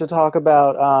wanted to talk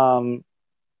about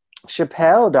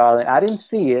Chappelle, darling. I didn't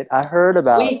see it. I heard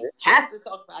about We it. have to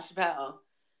talk about Chappelle.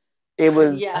 It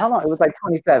was Yeah. how long? It was like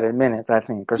 27 minutes, I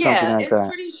think, or something Yeah, like it's that.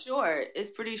 pretty short.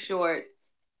 It's pretty short.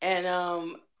 And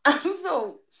I'm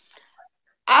so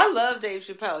I love Dave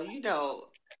Chappelle.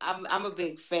 I'm a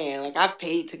big fan. Like I've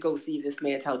paid to go see this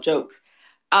man tell jokes.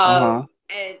 Uh-huh.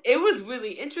 And it was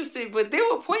really interesting, but there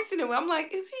were points in it where I'm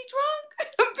like, is he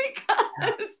drunk?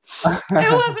 Because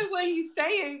it wasn't what he's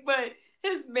saying, but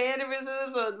his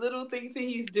mannerisms or little things that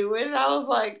he's doing. And I was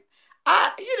like,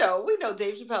 we know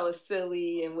Dave Chappelle is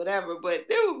silly and whatever, but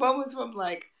there were moments where I'm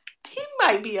like, he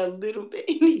might be a little bit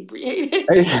inebriated.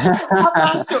 I'm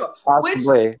not sure.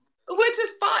 Possibly. Which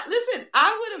is fine. Listen,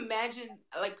 I would imagine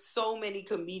like so many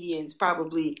comedians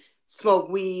probably smoke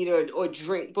weed or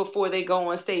drink before they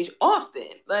go on stage often.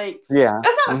 Like Yeah.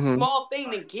 that's not a Hmm. small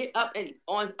thing to get up and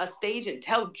on a stage and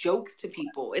tell jokes to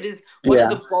people. It is one of Yeah.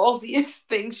 the ballsiest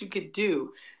things you could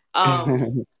do.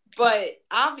 But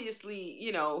obviously,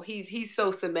 he's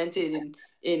so cemented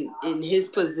in his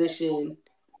position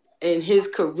in his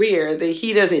career that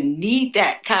he doesn't need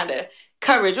that kind of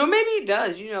courage, or maybe he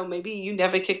does. Maybe you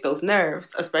never kick those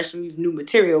nerves, especially with new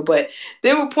material. But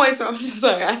there were points where I'm just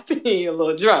like, I think he's a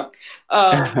little drunk.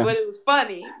 But it was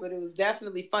funny. But it was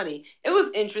definitely funny. It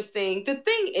was interesting. The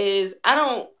thing is,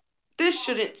 this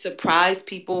shouldn't surprise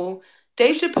people.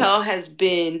 Dave Chappelle has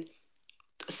been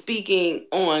speaking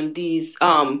on these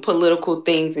political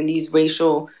things and these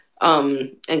racial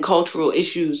and cultural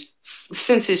issues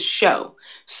since his show.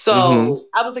 Hmm. So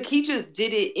I was like, he just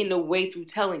did it in a way through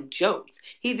telling jokes.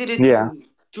 He did it Yeah.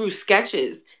 through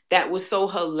sketches that was so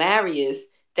hilarious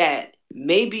that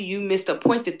maybe you missed a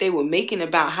point that they were making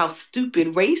about how stupid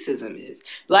racism is.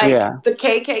 Like Yeah. the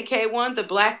KKK one, the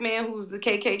black man who's the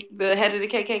head of the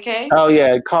KKK. Oh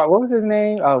yeah, Carl. What was his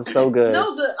name? Oh, so good.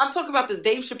 No, I'm talking about the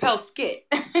Dave Chappelle skit.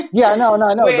 Yeah, no,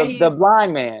 no, no. Where The he's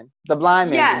blind man. The blind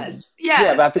man. yes,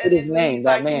 Yeah, but I yes, forget and his then when name. he's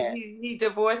That like man. he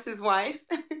divorced his wife,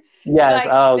 Yes. like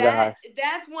Oh that. gosh.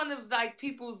 That's one of like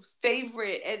people's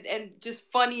favorite and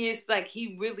just funniest. Like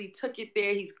he really took it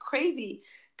there. He's crazy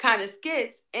kind of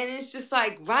skits, and it's just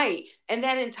like right. And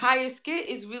that entire skit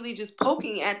is really just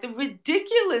poking at the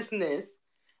ridiculousness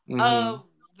Hmm. of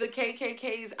the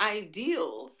KKK's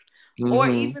ideals. Or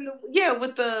Hmm. even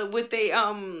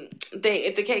they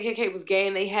if the KKK was gay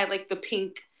and they had like the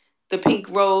pink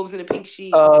robes and the pink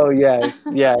sheets. Oh yes,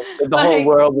 yes. If the whole Like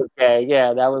world was gay.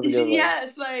 Yeah, that was a good one.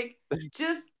 yes, like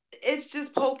just it's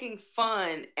just poking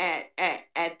fun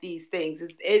at these things.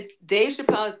 It's Dave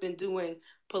Chappelle has been doing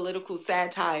political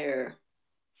satire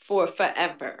for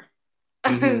forever.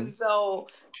 Hmm. So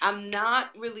I'm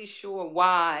not really sure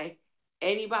why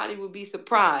anybody would be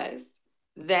surprised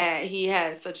that he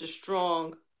has such a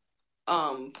strong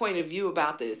point of view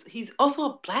about this. He's also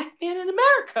a black man in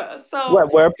America. So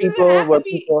What were does it people? have to Were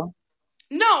be people?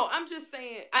 no, I'm just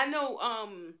saying I know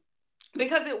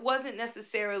because it wasn't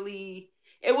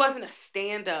a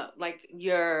stand up like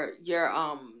your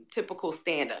typical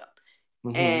stand up.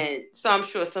 Hmm. And so I'm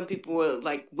sure some people were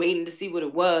like waiting to see what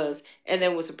it was and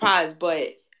then were surprised.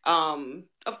 But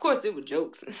of course there were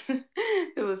jokes.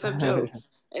 There was some jokes.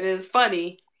 And it was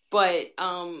funny. But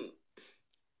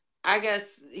I guess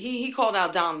he called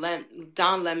out Don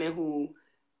Lemon, who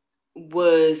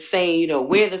was saying,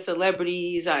 where the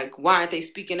celebrities, like, why aren't they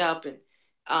speaking up? And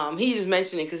he just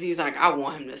mentioned it because he's like, I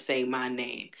want him to say my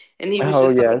name. And he was Oh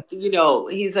just yes.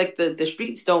 like, he's like, the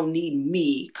streets don't need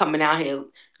me coming out here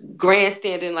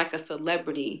grandstanding like a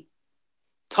celebrity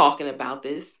talking about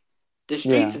this. The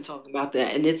streets Yeah. are talking about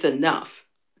that, and it's enough.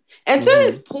 And to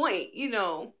his Hmm. point,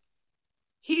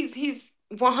 he's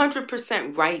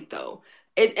 100% right though.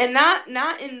 And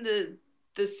not in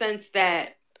the sense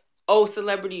that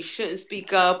celebrities shouldn't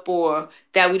speak up or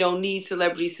that we don't need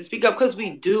celebrities to speak up because we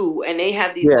do, and they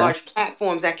have these Yeah. large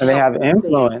platforms that can And they help have move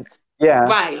things. influence. Yeah.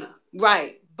 Right,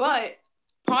 right. But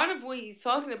part of what he's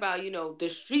talking about, the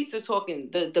streets are talking,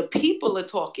 the people are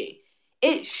talking.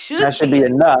 It That should should be be enough.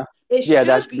 enough. It Yeah,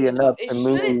 that should should be be enough. enough It to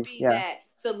shouldn't move. be Yeah. that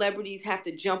celebrities have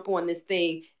to jump on this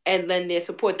thing and lend their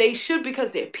support. They should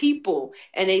because they're people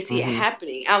and they see it Hmm.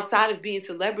 happening outside of being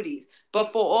celebrities.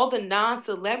 But for all the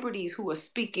non-celebrities who are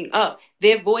speaking up,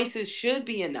 their voices should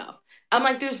be enough. I'm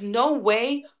like, there's no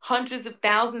way hundreds of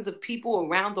thousands of people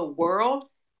around the world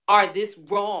are this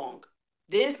wrong,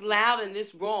 this loud and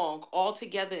this wrong all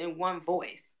together in one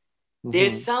voice.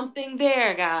 There's Hmm. something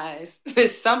there, guys.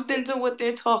 There's something to what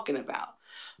they're talking about.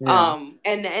 Yeah.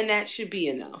 And that should be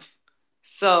enough.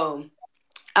 So,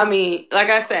 I mean, like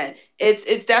I said,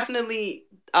 it's definitely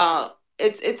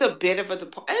it's a bit of a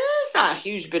departure. It's not a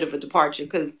huge bit of a departure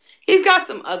because he's got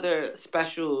some other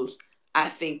specials. I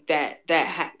think that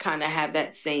kind of have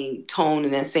that same tone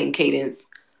and that same cadence.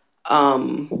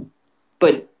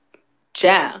 But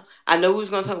yeah, I know we was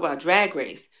gonna talk about Drag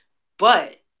Race,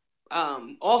 but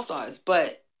All Stars.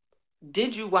 But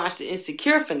did you watch the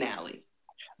Insecure finale?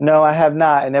 No, I have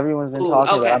not, and everyone's been Oh,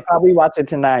 talking about it. okay. I'll probably watch it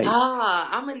tonight.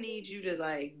 I'm gonna need you to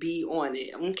like be on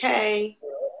it, okay?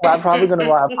 Well, I'm probably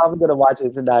gonna watch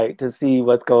it tonight to see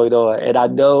what's going on. And I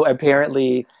know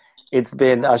apparently it's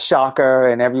been a shocker,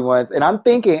 and and I'm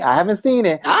thinking I haven't seen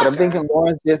it, but I'm Shocker. thinking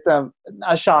Lawrence did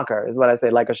a shocker is what I say,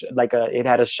 like it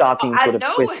had a Oh, shocking I sort of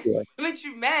know twist to it. what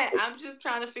you meant. I'm just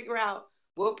trying to figure out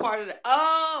What part of the?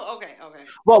 Oh, okay, okay.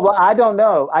 Well, I don't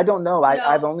know. I don't know. I've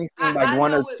No, only seen like I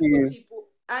one know or what two. people.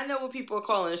 I know what people are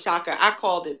calling a shocker. I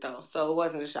called it though, so it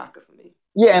wasn't a shocker for me.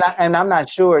 Yeah, and I'm not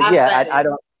sure. I Yeah, said I it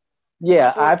don't. Yeah,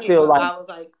 before I it came feel up. like I was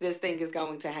like, "This thing is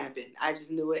going to happen." I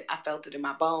just knew it. I felt it in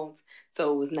my bones,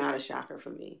 so it was not a shocker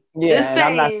for me. yeah, Just and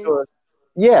I'm not saying. sure.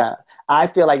 Yeah, I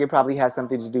feel like it probably has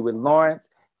something to do with Lawrence.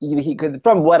 Because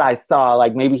from what I saw,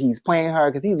 like maybe he's playing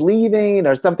her because he's leaving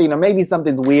or something, or maybe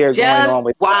something's weird going Just on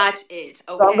with. watch it,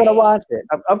 So I'm gonna okay? watch it.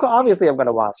 Of course, obviously, I'm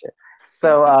gonna watch it.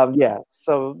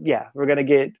 So yeah, we're gonna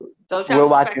get. Don't try We're to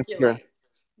watching here. speculate.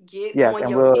 Get Yes, on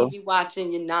and your we'll. TV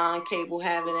watching your non-cable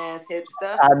having ass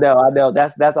hipster. I know.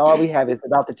 That's all we have. It's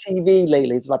about the TV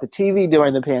lately. It's about the TV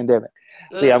during the pandemic.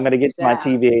 So yeah, Ugh, I'm gonna get to my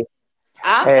child. TV.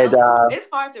 I'm And telling you, it's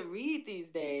hard to read these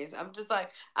days. I'm just like,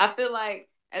 I feel like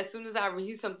as soon as I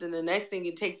read something, the next thing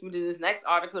it takes me to this next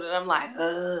article that I'm like,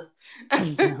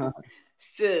 ugh.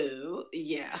 So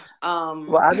yeah.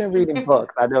 well, I've been reading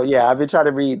books. I know. Yeah, I've been trying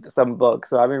to read some books.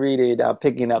 So I've been reading,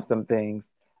 picking up some things.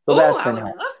 So Oh, that's I been would helpful.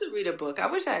 love to read a book. I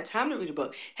wish I had time to read a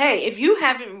book. Hey, if you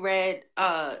haven't read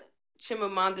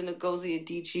Chimamanda Ngozi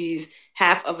Adichie's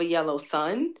Half of a Yellow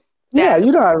Sun, Yeah, that's a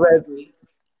you know, book you should read.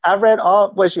 I read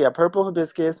all. Was she a Purple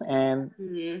Hibiscus and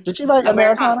did she write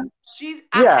Americana. Americana?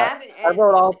 I Yeah, haven't, I and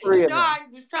wrote all three even of though them. I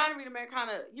was trying to read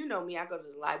Americana, you know me, I go to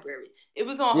the library. It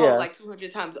was on hold Yeah. like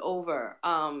 200 times over.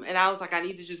 And I was like, I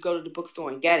need to just go to the bookstore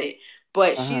and get it.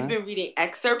 But she's Uh-huh. been reading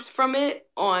excerpts from it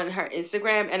on her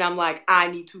Instagram, and I'm like, I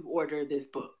need to order this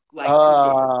book like today.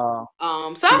 Oh, So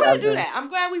I'm see, gonna do that. I'm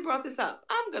glad we brought this up.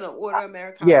 I'm gonna order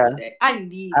Americana yeah, today. I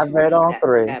need I've to read read all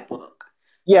three. that book.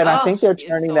 Yeah, and I Oh, think she they're is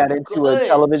turning that so into a good.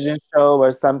 television show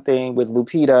or something with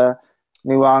Lupita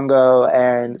Nyong'o,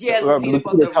 and so, Yeah, or Lupita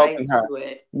bought Lupita's the helping rights her. to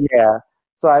it. Yeah.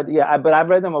 But I've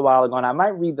read them a while ago, and I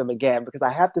might read them again because I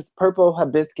have this Purple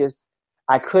Hibiscus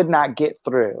I could not get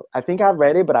through. I think I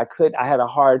read it, but I had a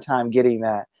hard time getting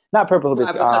that. Not Purple Why?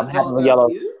 Hibiscus, Because of Half all of a the Yellow.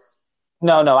 abuse?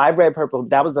 No, I read Purple.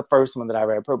 That was the first one that I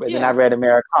read, Purple, and then I Yeah. read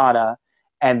Americana,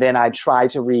 and then I tried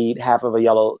to read Half of a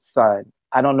Yellow Sun.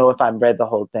 I don't know if I read the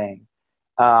whole thing,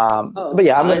 but Oh,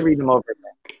 yeah, I'm gonna read honey. them over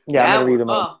again. Yeah, I'm gonna That read one. them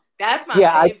over. Oh, that's my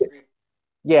Yeah, favorite.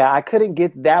 I couldn't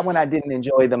get that one. Mm. I didn't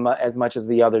enjoy them as much as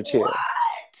the other two. What?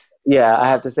 Yeah, I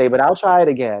have Oh, to say, but I'll try it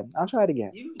again. I'll try it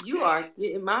again. you are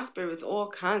getting my spirits all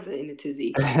kinds of in a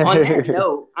tizzy. On that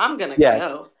note, I'm gonna Yes.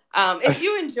 go. If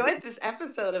you enjoyed this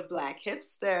episode of Black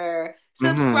Hipster,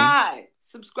 Hmm.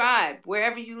 subscribe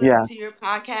wherever you listen Yeah. to your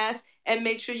podcast, and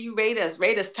make sure you rate us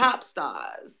top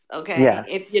stars. Okay, Yes.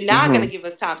 if you're not Hmm. gonna give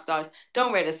us top stars,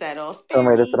 don't rate us at all. Don't Spare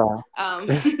rate us at me. all.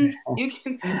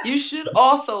 You should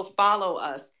also follow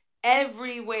us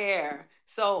everywhere.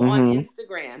 So on Hmm.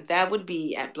 Instagram, that would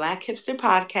be at Black Hipster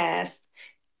Podcast.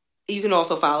 You can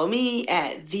also follow me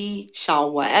at the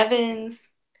Shalwa Evans.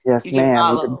 Yes, You can ma'am.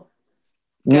 You can follow.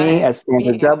 Go me ahead. as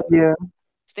Sandra W.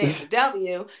 Stands for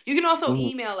W. You can also Hmm.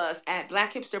 email us at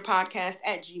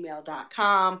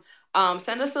blackhipsterpodcast@gmail.com.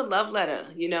 Send us a love letter,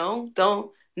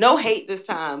 Don't no hate this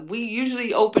time. We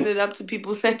usually open it up to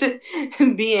people sending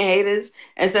being haters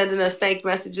and sending us thank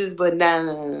messages, but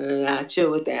nah.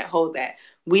 Chill with that. Hold that.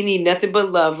 We need nothing but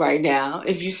love right now.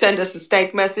 If you send us a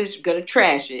stank message, we're gonna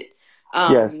trash it.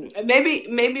 Yes.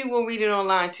 Maybe we'll read it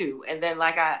online too, and then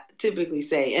like I typically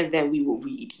say, and then we will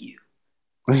read you.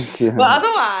 But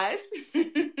otherwise,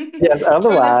 Yes.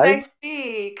 join us Otherwise. next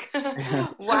week.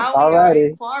 While we are in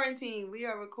Alrighty. quarantine, we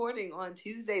are recording on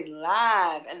Tuesdays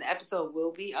live, and the episode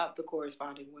will be up the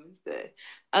corresponding Wednesday.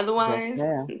 Yes, Otherwise,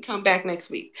 ma'am. come back next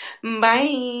week.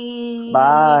 Bye.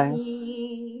 Bye.